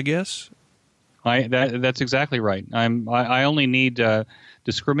 I guess? That's exactly right. I only need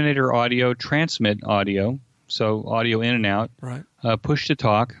discriminator audio, transmit audio, so audio in and out, right? Push to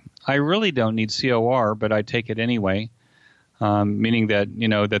talk. I really don't need COR, but I take it anyway. Meaning that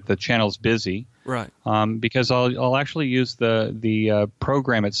that the channel's busy, right? Because I'll actually use the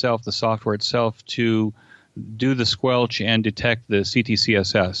program itself, the software itself, to do the squelch and detect the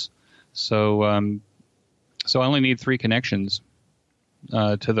CTCSS. So I only need 3 connections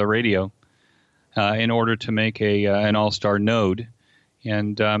to the radio in order to make an Allstar node,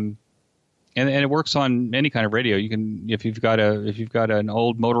 and it works on any kind of radio. You can, if you've got an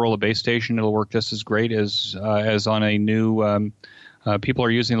old Motorola base station, it'll work just as great as on a new. People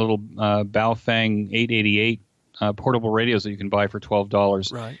are using little Baofeng 888 portable radios that you can buy for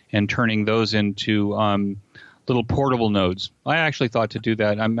 $12, right? And turning those into little portable nodes. I actually thought to do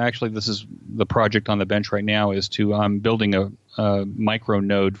that. This is the project on the bench right now, is to building a micro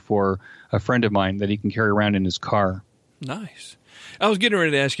node for a friend of mine that he can carry around in his car. Nice. I was getting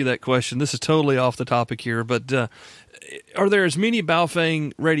ready to ask you that question. This is totally off the topic here, but are there as many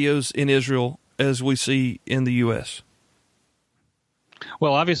Baofeng radios in Israel as we see in the U.S.?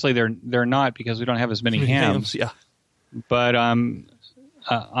 Well, obviously they're not, because we don't have as many hams. Yeah. But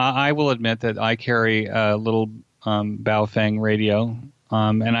I will admit that I carry a little Baofeng radio,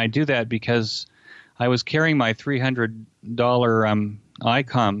 and I do that because I was carrying my $300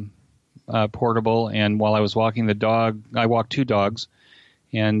 ICOM portable, and while I was walking the dog, I walked 2 dogs,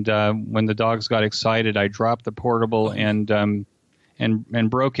 and when the dogs got excited, I dropped the portable and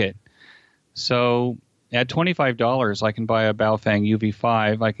broke it. So at $25, I can buy a Baofeng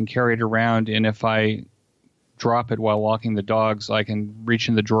UV5. I can carry it around, and if I drop it while walking the dogs, I can reach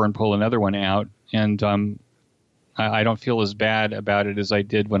in the drawer and pull another one out, and I don't feel as bad about it as I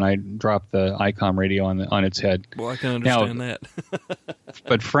did when I dropped the ICOM radio on its head. Well, I can understand that.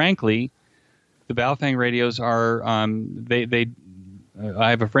 But frankly, the Baofeng radios are I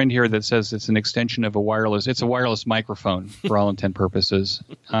have a friend here that says it's an extension of it's a wireless microphone for all intent purposes.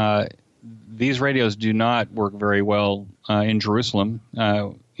 These radios do not work very well in Jerusalem.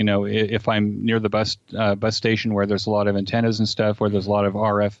 If I'm near the bus station where there's a lot of antennas and stuff, where there's a lot of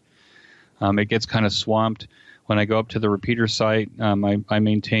RF, it gets kind of swamped. When I go up to the repeater site, I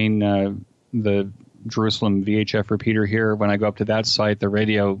maintain the Jerusalem VHF repeater here. When I go up to that site, the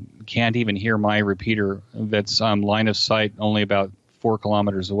radio can't even hear my repeater that's line of sight only about 4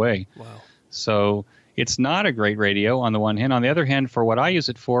 kilometers away. Wow. So it's not a great radio on the one hand. On the other hand, for what I use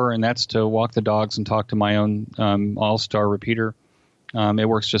it for, and that's to walk the dogs and talk to my own Allstar repeater, it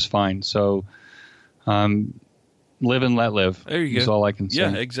works just fine. So live and let live. There you go. That's all I can say.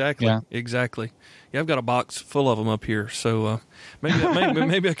 Yeah, exactly. Yeah. Exactly. Yeah, I've got a box full of them up here, so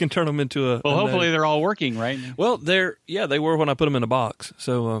maybe I can turn them into a. Well, hopefully they're all working, right? Well, they were when I put them in a box.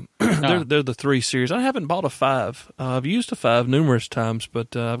 So they're the 3 series. I haven't bought a 5. I've used a 5 numerous times,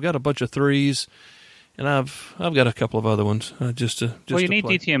 but I've got a bunch of 3s, and I've got a couple of other ones just to. Well, you need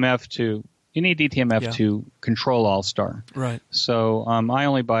DTMF to. You need DTMF to control Allstar. Right. So I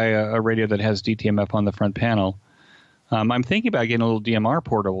only buy a radio that has DTMF on the front panel. I'm thinking about getting a little DMR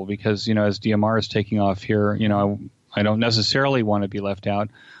portable because, as DMR is taking off here, I don't necessarily want to be left out.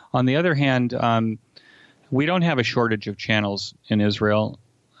 On the other hand, we don't have a shortage of channels in Israel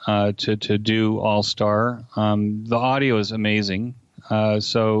to do Allstar. The audio is amazing,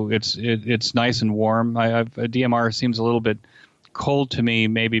 so it's nice and warm. A DMR seems a little bit cold to me,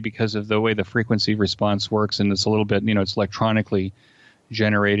 maybe because of the way the frequency response works, and it's a little bit, it's electronically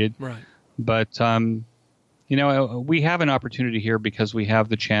generated. Right. But we have an opportunity here because we have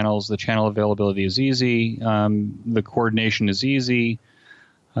the channels. The channel availability is easy. The coordination is easy.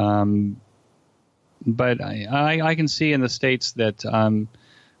 But I can see in the States that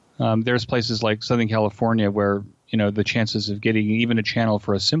there's places like Southern California where the chances of getting even a channel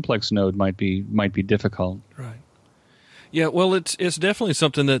for a simplex node might be difficult. Right. Yeah. Well, it's definitely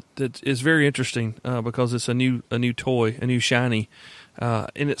something that is very interesting because it's a new toy, a new shiny.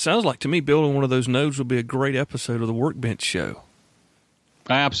 And it sounds like to me building one of those nodes would be a great episode of the Workbench Show.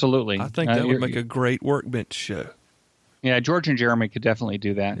 Absolutely. I think that would make a great Workbench show. Yeah, George and Jeremy could definitely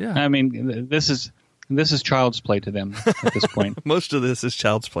do that. Yeah. I mean, this is child's play to them at this point. Most of this is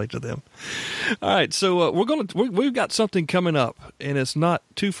child's play to them. All right, so we've got something coming up, and it's not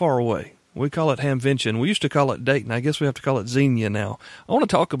too far away. We call it Hamvention. We used to call it Dayton. I guess we have to call it Xenia now. I want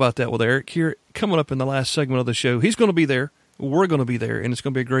to talk about that with Eric here coming up in the last segment of the show. He's going to be there. We're going to be there, and it's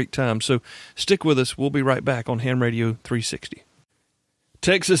going to be a great time. So stick with us. We'll be right back on Ham Radio 360.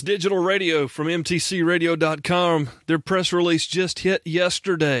 Texas Digital Radio from MTCRadio.com. Their press release just hit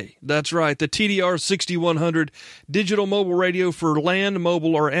yesterday. That's right, the TDR 6100 digital mobile radio for land,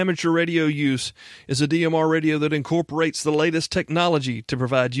 mobile, or amateur radio use is a DMR radio that incorporates the latest technology to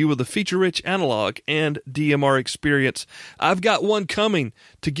provide you with a feature-rich analog and DMR experience. I've got one coming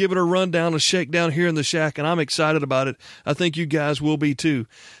to give it a rundown, a shakedown here in the shack, and I'm excited about it. I think you guys will be too.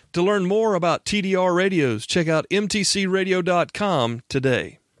 To learn more about TDR radios, check out mtcradio.com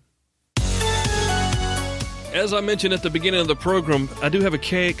today. As I mentioned at the beginning of the program, I do have a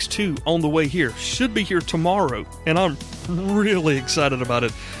KX2 on the way here. Should be here tomorrow, and I'm really excited about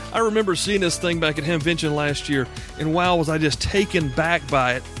it. I remember seeing this thing back at Hamvention last year, and wow, was I just taken back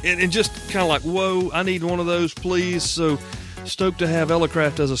by it. And just kind of like, whoa, I need one of those, please. So stoked to have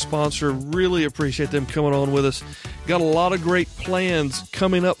Elecraft as a sponsor. Really appreciate them coming on with us. Got a lot of great plans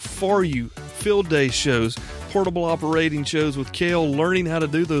coming up for you. Field day shows, portable operating shows with Kale, learning how to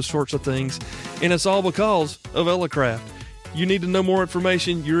do those sorts of things. And it's all because of Elecraft. You need to know more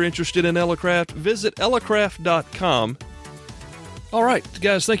information. You're interested in Elecraft. Visit elecraft.com. All right,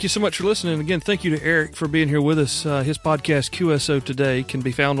 guys, thank you so much for listening. Again, thank you to Eric for being here with us. His podcast, QSO Today, can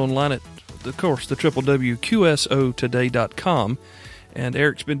be found online at, of course, the www.qsotoday.com. And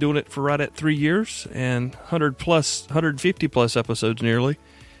Eric's been doing it for right at 3 years and 150 plus episodes nearly.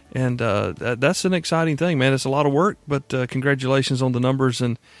 And that's an exciting thing, man. It's a lot of work, but congratulations on the numbers,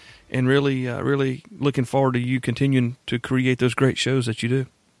 and really looking forward to you continuing to create those great shows that you do.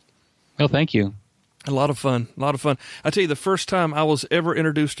 Well, thank you. A lot of fun. I tell you, the first time I was ever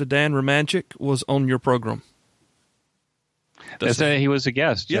introduced to Dan Romanchik was on your program. He was a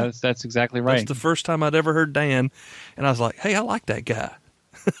guest. Yeah, that's exactly right. That's the first time I'd ever heard Dan, and I was like, hey, I like that guy.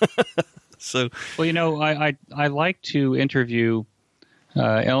 So, well, I like to interview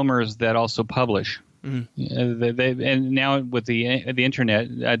Elmers that also publish. Mm-hmm. And now with the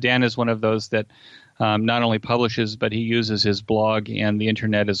internet, Dan is one of those that not only publishes, but he uses his blog and the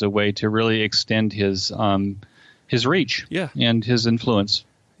internet as a way to really extend his reach and his influence.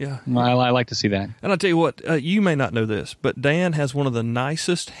 Yeah, I like to see that. And I'll tell you what, you may not know this, but Dan has one of the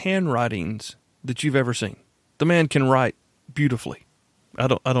nicest handwritings that you've ever seen. The man can write beautifully. I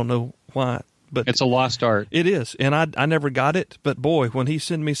don't know why, but it's a lost art. It is, and I never got it. But boy, when he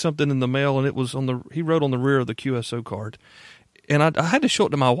sent me something in the mail, and it was he wrote on the rear of the QSO card, and I had to show it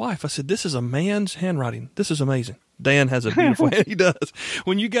to my wife. I said, "This is a man's handwriting. This is amazing." Dan has a beautiful hand. He does.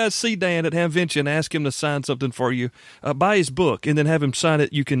 When you guys see Dan at Hamvention, ask him to sign something for you. Buy his book and then have him sign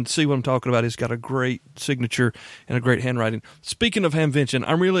it. You can see what I'm talking about. He's got a great signature and a great handwriting. Speaking of Hamvention,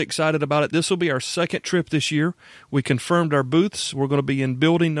 I'm really excited about it. This will be our second trip this year. We confirmed our booths. We're going to be in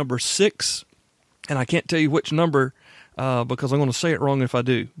building number 6, and I can't tell you which number because I'm going to say it wrong if I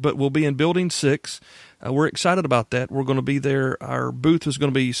do. But we'll be in building 6. We're excited about that. We're going to be there. Our booth is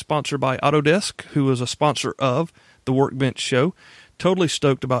going to be sponsored by Autodesk, who is a sponsor of the Workbench Show. Totally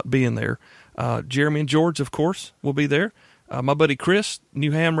stoked about being there. Jeremy and George, of course, will be there. My buddy Chris, new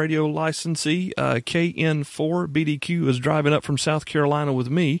ham radio licensee, KN4 BDQ, is driving up from South Carolina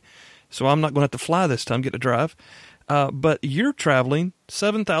with me, so I'm not going to have to fly this time, get to drive. But you're traveling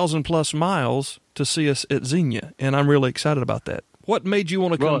 7,000 plus miles to see us at Xenia, and I'm really excited about that. What made you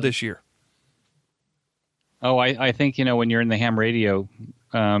want to come this year? Oh, I think, when you're in the ham radio,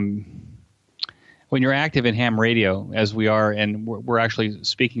 when you're active in ham radio, as we are, and we're actually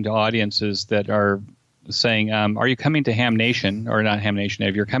speaking to audiences that are saying, are you coming to Ham Nation, or not Ham Nation,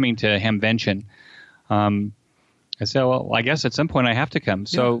 if you're coming to Hamvention, I said, well, I guess at some point I have to come.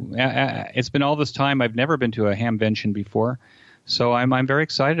 So it's been all this time. I've never been to a Hamvention before, so I'm very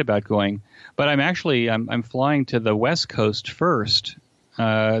excited about going. But I'm flying to the West Coast first,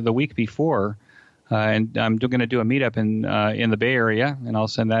 the week before. And I'm going to do a meetup in the Bay Area, and I'll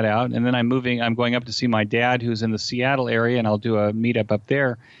send that out. And then I'm going up to see my dad, who's in the Seattle area, and I'll do a meetup up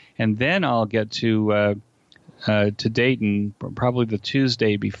there. And then I'll get to Dayton probably the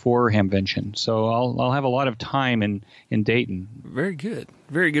Tuesday before Hamvention. So I'll have a lot of time in Dayton. Very good,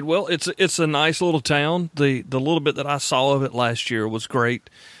 very good. Well, it's a nice little town. The little bit that I saw of it last year was great.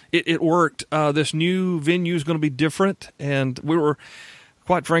 It worked. This new venue is going to be different, and we were,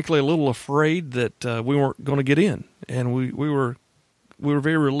 quite frankly, a little afraid that we weren't going to get in, and we were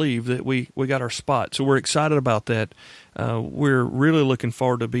very relieved that we got our spot. So we're excited about that. We're really looking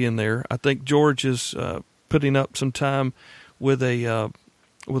forward to being there. I think George is putting up some time with a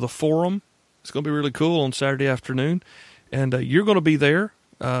forum. It's going to be really cool on Saturday afternoon, and you're going to be there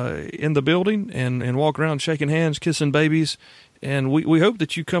in the building and walk around shaking hands, kissing babies, and we hope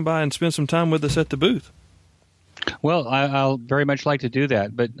that you come by and spend some time with us at the booth. Well, I'll very much like to do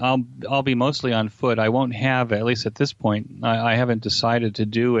that, but I'll be mostly on foot. I won't have, at least at this point, I haven't decided to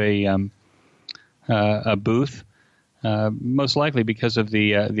do a booth, most likely because of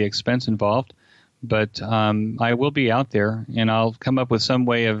the expense involved. But I will be out there, and I'll come up with some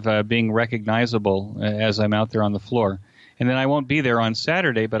way of being recognizable as I'm out there on the floor. And then I won't be there on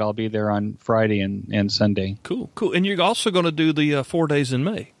Saturday, but I'll be there on Friday and Sunday. Cool. And you're also going to do the 4 days in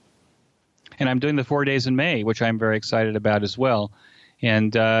May. And I'm doing the 4 days in May, which I'm very excited about as well.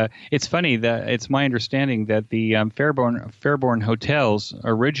 And it's funny that it's my understanding that the Fairborn hotels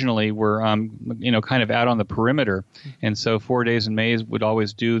originally were, kind of out on the perimeter, and so 4 days in May would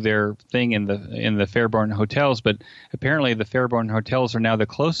always do their thing in the Fairborn hotels. But apparently, the Fairborn hotels are now the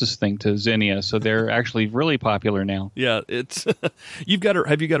closest thing to Xenia, so they're actually really popular now. Yeah, it's have you got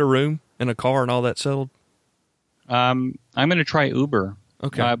a room and a car and all that settled? I'm going to try Uber.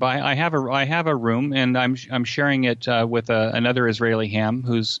 Okay. But I have a room, and I'm sharing it with another Israeli ham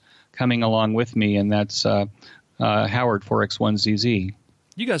who's coming along with me, and that's Howard 4X1ZZ.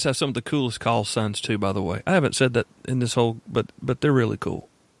 You guys have some of the coolest call signs too, by the way. I haven't said that in this whole, but they're really cool.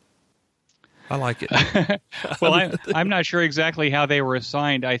 I like it. Well, I'm not sure exactly how they were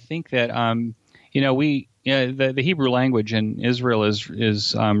assigned. I think that the Hebrew language in Israel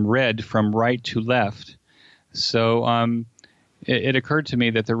is read from right to left, so. It occurred to me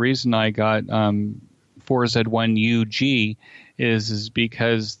that the reason I got 4Z1UG is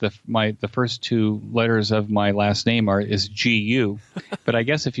because the first two letters of my last name is GU, but I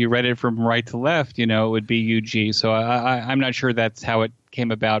guess if you read it from right to left, it would be UG. So I'm not sure that's how it came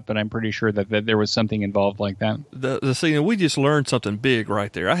about, but I'm pretty sure that there was something involved like that. See, we just learned something big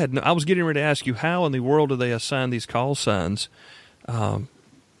right there. I was getting ready to ask you, how in the world do they assign these call signs?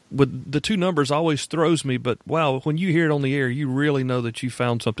 With the two numbers always throws me, but wow, when you hear it on the air, you really know that you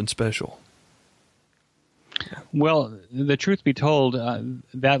found something special. Well, the truth be told,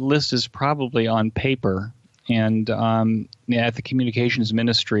 that list is probably on paper and at the communications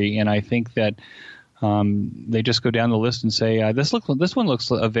ministry, and I think that they just go down the list and say, this one looks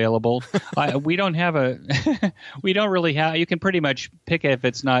available. We don't really have. You can pretty much pick it if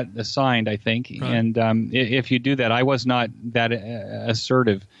it's not assigned, I think. Right. And if you do that, I was not that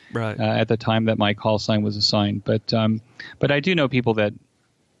assertive at the time that my call sign was assigned. But I do know people that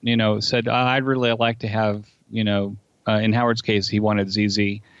said, I'd really like to have, in Howard's case, he wanted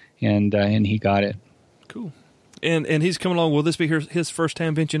ZZ, and he got it. Cool. And he's coming along. Will this be his first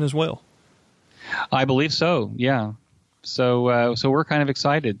Hamvention as well? I believe so. Yeah. So we're kind of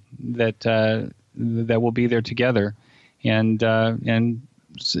excited that we'll be there together, and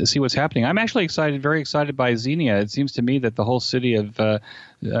see what's happening. I'm actually very excited by Xenia. It seems to me that the whole city of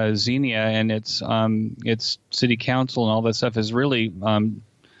Xenia and its city council and all that stuff is really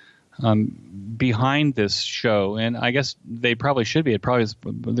behind this show, and I guess they probably should be. It probably is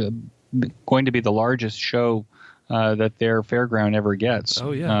going to be the largest show that their fairground ever gets.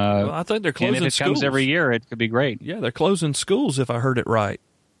 Oh, yeah. Well, I think they're closing schools. And if it comes every year, it could be great. Yeah, they're closing schools, if I heard it right,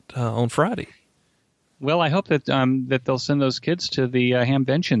 on Friday. Well, I hope that they'll send those kids to the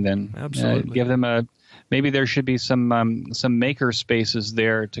Hamvention then. Absolutely. Give them maybe there should be some maker spaces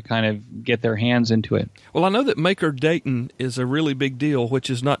there to kind of get their hands into it. Well, I know that Maker Dayton is a really big deal, which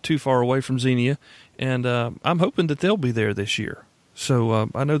is not too far away from Xenia, and I'm hoping that they'll be there this year. So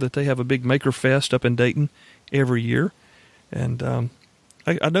I know that they have a big Maker Fest up in Dayton every year, and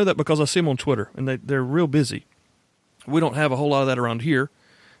I know that because I see them on Twitter, and they're real busy. We don't have a whole lot of that around here,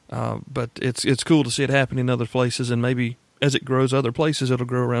 but it's cool to see it happen in other places, and maybe as it grows other places, it'll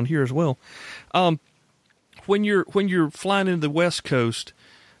grow around here as well. When you're flying into the West Coast,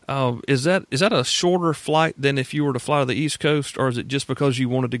 is that a shorter flight than if you were to fly to the East Coast, or is it just because you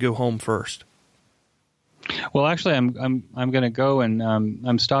wanted to go home first? Well, actually, I'm going to go, and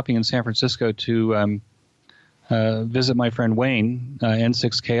I'm stopping in San Francisco to visit my friend Wayne,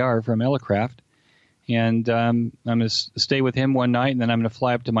 N6KR from Ellicraft, and I'm going to stay with him one night, and then I'm going to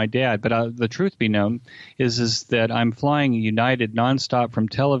fly up to my dad. But the truth be known is that I'm flying United nonstop from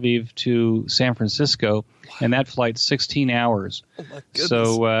Tel Aviv to San Francisco, and that flight's 16 hours. Oh my goodness.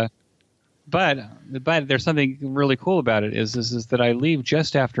 So, but there's something really cool about it is that I leave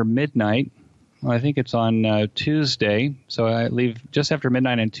just after midnight. Well, I think it's on Tuesday, so I leave just after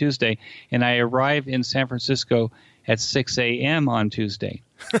midnight on Tuesday, and I arrive in San Francisco at 6 a.m. on Tuesday.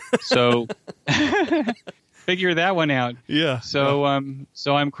 So figure that one out. Yeah. So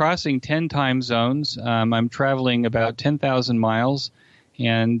I'm crossing 10 time zones. I'm traveling about 10,000 miles,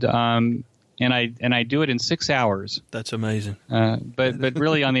 and I do it in 6 hours. That's amazing. But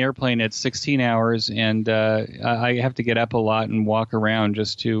really on the airplane it's 16 hours, and I have to get up a lot and walk around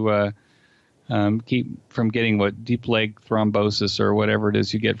just to keep from getting deep leg thrombosis or whatever it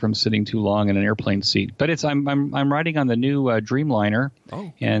is you get from sitting too long in an airplane seat. But I'm riding on the new Dreamliner,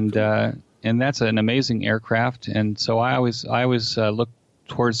 and that's an amazing aircraft. And so I always look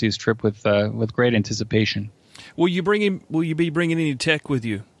towards these trips with great anticipation. Will you be bringing any tech with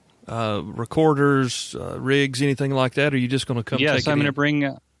you? Recorders, rigs, anything like that? Or are you just going to come? Yes,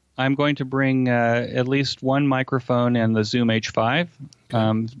 I'm going to bring at least one microphone and the Zoom H5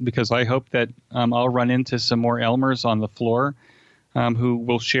 because I hope that I'll run into some more Elmers on the floor who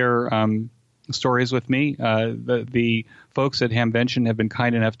will share stories with me. The folks at Hamvention have been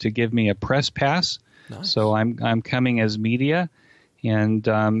kind enough to give me a press pass, nice. So I'm coming as media, and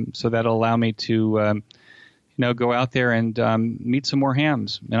so that'll allow me to go out there and meet some more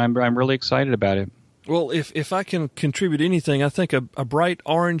hams, and I'm really excited about it. Well, if I can contribute anything, I think a bright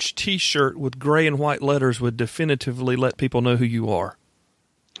orange T-shirt with gray and white letters would definitively let people know who you are.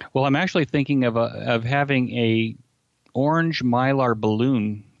 Well, I'm actually thinking of having a orange Mylar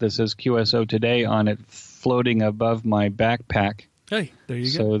balloon that says QSO Today on it floating above my backpack. Hey, there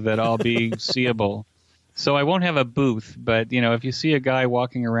you go. So that I'll be seeable. So I won't have a booth, but if you see a guy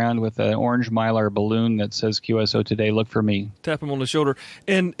walking around with an orange Mylar balloon that says QSO Today, look for me. Tap him on the shoulder,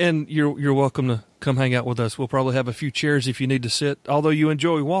 and you're welcome to come hang out with us. We'll probably have a few chairs if you need to sit. Although you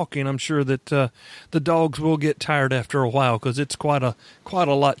enjoy walking, I'm sure that the dogs will get tired after a while because it's quite a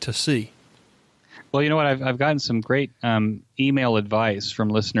lot to see. Well, you know what? I've gotten some great email advice from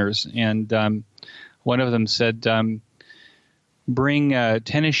listeners, and one of them said, bring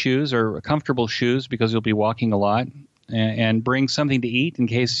tennis shoes or comfortable shoes because you'll be walking a lot, and bring something to eat in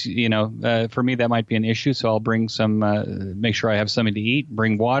case, for me that might be an issue. So I'll bring some, make sure I have something to eat,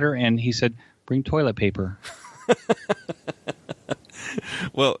 bring water, and he said, bring toilet paper.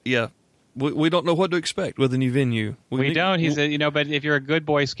 Well, yeah. We don't know what to expect with a new venue. We don't. He said, but if you're a good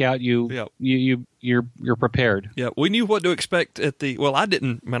Boy Scout, you're prepared. Yeah, we knew what to expect at the. Well, I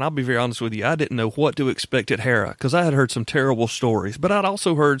didn't. Man, I'll be very honest with you. I didn't know what to expect at Hera because I had heard some terrible stories, but I'd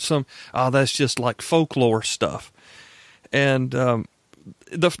also heard some. Oh, that's just like folklore stuff. And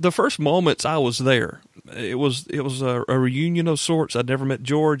the first moments I was there, it was a reunion of sorts. I'd never met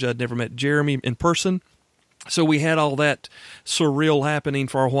George. I'd never met Jeremy in person. So we had all that surreal happening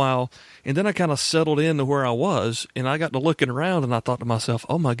for a while, and then I kind of settled into where I was, and I got to looking around, and I thought to myself,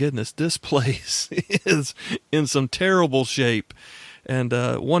 oh my goodness, this place is in some terrible shape. And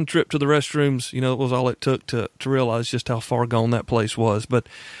one trip to the restrooms, was all it took to realize just how far gone that place was. But,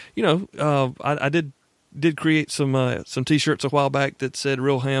 I did create some T-shirts a while back that said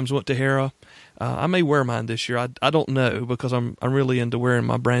 "Real Hams went to Hera." I may wear mine this year. I don't know because I'm really into wearing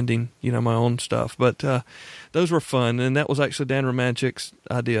my branding, my own stuff. But those were fun, and that was actually Dan Romanchik's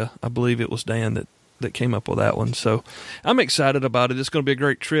idea. I believe it was Dan that came up with that one. So I'm excited about it. It's going to be a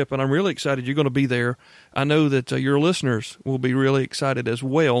great trip, and I'm really excited you're going to be there. I know that your listeners will be really excited as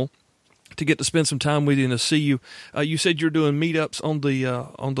well to get to spend some time with you and to see you. You said you're doing meetups on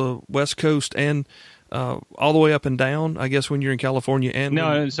the West Coast and all the way up and down, I guess, when you're in California. And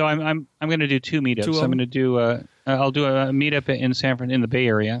no, so I'm going to do two meetups. I'm going to do I'll do a meetup in in the Bay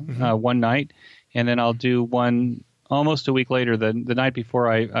Area one night, and then I'll do one almost a week later, the night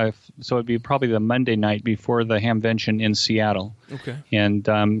before so it'd be probably the Monday night before the Hamvention in Seattle. Okay.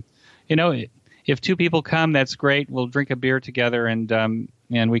 And if two people come, that's great. We'll drink a beer together and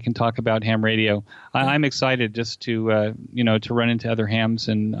we can talk about ham radio. I'm excited just to to run into other hams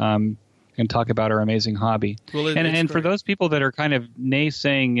and talk about our amazing hobby. Well, and for those people that are kind of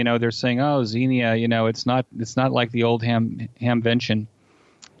naysaying, they're saying, "Oh, Xenia, it's not like the old Hamvention."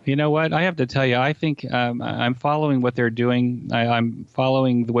 You know what? I have to tell you, I think I'm following what they're doing. I'm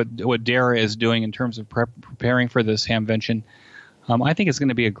following what Dara is doing in terms of preparing for this Hamvention. I think it's going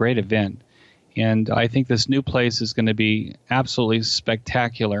to be a great event, and I think this new place is going to be absolutely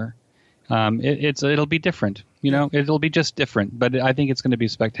spectacular. It'll be different. It'll be just different, but I think it's going to be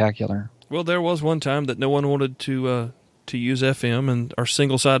spectacular. Well, there was one time that no one wanted to use FM and our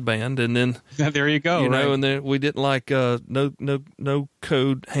single side band, and then there you go, right? And then we didn't like no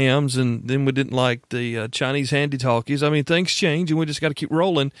code hams, and then we didn't like the Chinese handy talkies. I mean, things change, and we just got to keep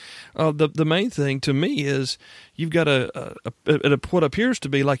rolling. The main thing to me is you've got what appears to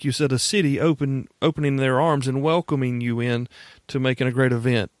be, like you said, a city opening their arms and welcoming you in to making a great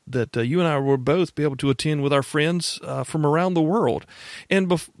event that you and I will both be able to attend with our friends from around the world. And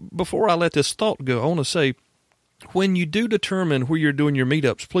before I let this thought go, I want to say, when you do determine where you're doing your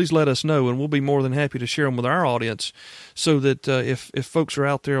meetups, please let us know, and we'll be more than happy to share them with our audience so that if folks are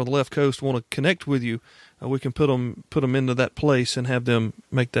out there on the left coast want to connect with you, we can put them into that place and have them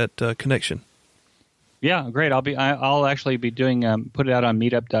make that connection. Yeah, great. I'll actually be doing put it out on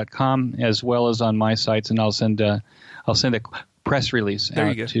meetup.com as well as on my sites, and I'll send a press release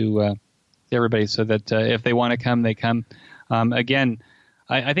out to everybody so that if they want to come, they come. Again,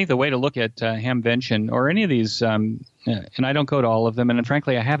 I think the way to look at Hamvention or any of these, and I don't go to all of them, and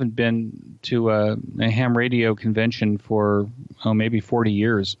frankly, I haven't been to a ham radio convention for maybe 40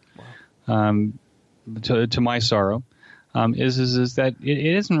 years, to my sorrow. Is that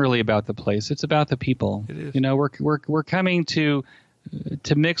it isn't really about the place; it's about the people. It is. We're coming to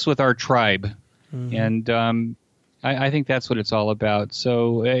mix with our tribe, and I think that's what it's all about.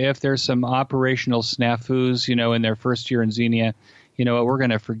 So if there's some operational snafus, in their first year in Xenia, we're going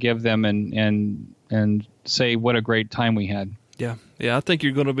to forgive them and say what a great time we had. Yeah. I think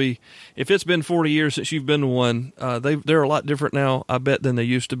you're going to be. If it's been 40 years since you've been to one, they're a lot different now, I bet, than they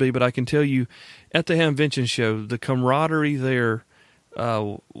used to be. But I can tell you, at the Hamvention show, the camaraderie there,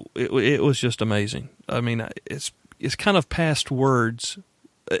 it was just amazing. I mean, it's kind of past words.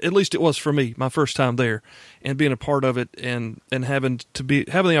 At least it was for me, my first time there, and being a part of it, and having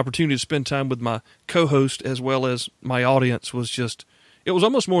the opportunity to spend time with my co-host as well as my audience was just. It was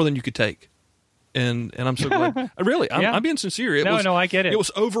almost more than you could take. And I'm so glad. Really, I'm being sincere. No, I get it. It was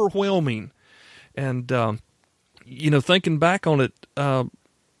overwhelming. And, thinking back on it,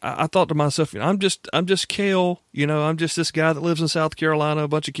 I thought to myself, I'm just Cale, I'm just this guy that lives in South Carolina, a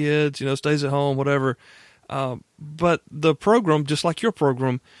bunch of kids, stays at home, whatever. But the program, just like your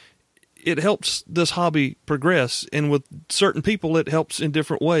program, it helps this hobby progress, and with certain people, it helps in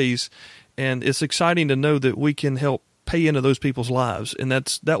different ways. And it's exciting to know that we can help pay into those people's lives. And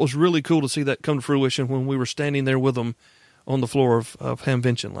that was really cool to see that come to fruition when we were standing there with them on the floor of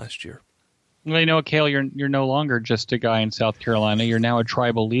Hamvention last year. Well, you know, Cale, you're no longer just a guy in South Carolina. You're now a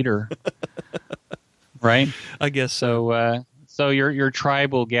tribal leader, right? I guess so. So your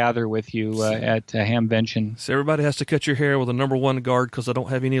tribe will gather with you at Hamvention. So everybody has to cut your hair with a number one guard because I don't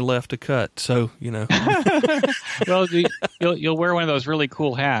have any left to cut. So, you know. Well, you'll wear one of those really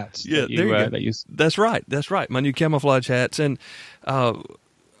cool hats. Yeah, That's right. My new camouflage hats. And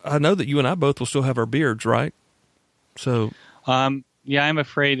I know that you and I both will still have our beards, right? So. Yeah, I'm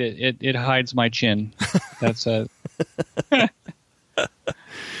afraid it hides my chin. That's a.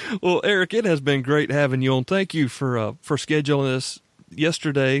 Well, Eric, it has been great having you on. Thank you for scheduling this.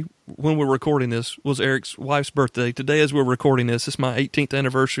 Yesterday, when we're recording this, was Eric's wife's birthday. Today, as we're recording this, it's my 18th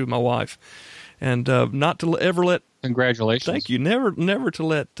anniversary with my wife. And not to ever let... Congratulations. Thank you. Never to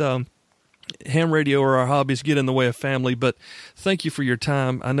let ham radio or our hobbies get in the way of family, but thank you for your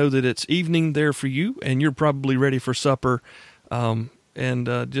time. I know that it's evening there for you, and you're probably ready for supper.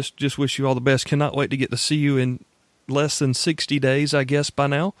 Just wish you all the best. Cannot wait to get to see you in less than 60 days, I guess, by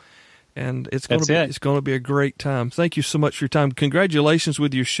now. And it's going to be a great time. Thank you so much for your time. Congratulations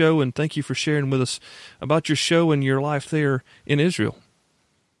with your show, and thank you for sharing with us about your show and your life there in Israel.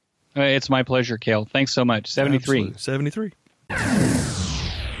 It's my pleasure, Cale. Thanks so much. 73. Absolutely. 73.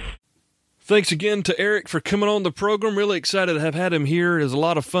 Thanks again to Eric for coming on the program. Really excited to have had him here. It was a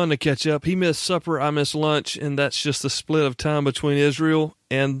lot of fun to catch up. He missed supper, I missed lunch, and that's just the split of time between Israel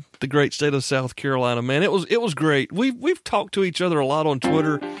and the great state of South Carolina. Man, it was great. We've talked to each other a lot on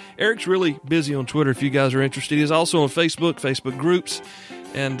Twitter. Eric's really busy on Twitter if you guys are interested. He's also on Facebook groups,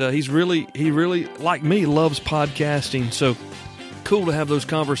 and he really, like me, loves podcasting. So cool to have those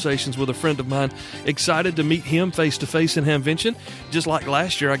conversations with a friend of mine. Excited to meet him face-to-face in Hamvention. Just like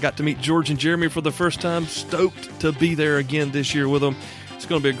last year, I got to meet George and Jeremy for the first time. Stoked to be there again this year with them. It's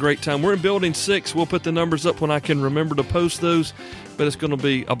going to be a great time. We're in Building 6. We'll put the numbers up when I can remember to post those, but it's going to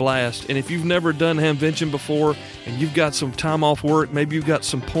be a blast. And if you've never done Hamvention before and you've got some time off work, maybe you've got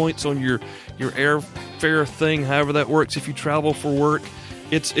some points on your airfare thing, however that works, if you travel for work,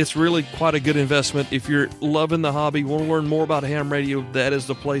 it's really quite a good investment. If you're loving the hobby, want to learn more about ham radio, that is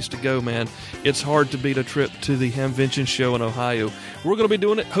the place to go, man. It's hard to beat a trip to the Hamvention show in Ohio. We're going to be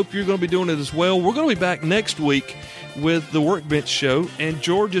doing it. Hope you're going to be doing it as well. We're going to be back next week with the Workbench show, and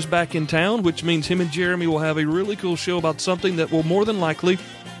George is back in town, which means him and Jeremy will have a really cool show about something that will more than likely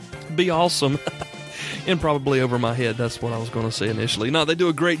be awesome. And probably over my head. That's what I was going to say initially. No, they do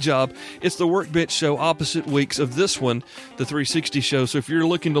a great job. It's the Workbench show, opposite weeks of this one, the 360 show. So if you're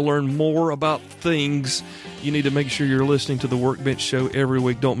looking to learn more about things, you need to make sure you're listening to the Workbench show every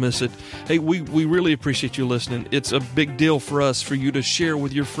week. Don't miss it. Hey, we really appreciate you listening. It's a big deal for us for you to share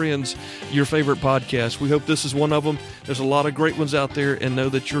with your friends your favorite podcast. We hope this is one of them. There's a lot of great ones out there, and know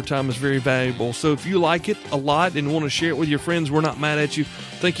that your time is very valuable. So if you like it a lot and want to share it with your friends, we're not mad at you.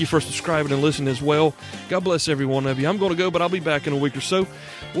 Thank you for subscribing and listening as well. God bless every one of you. I'm going to go, but I'll be back in a week or so.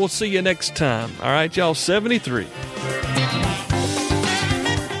 We'll see you next time. All right, y'all, 73.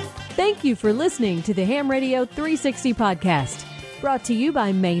 Thank you for listening to the Ham Radio 360 podcast, brought to you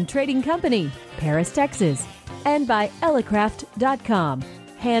by Main Trading Company, Paris, Texas, and by Elecraft.com,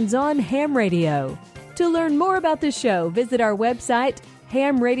 hands-on ham radio. To learn more about the show, visit our website,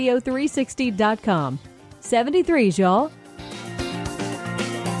 hamradio360.com. 73s, y'all.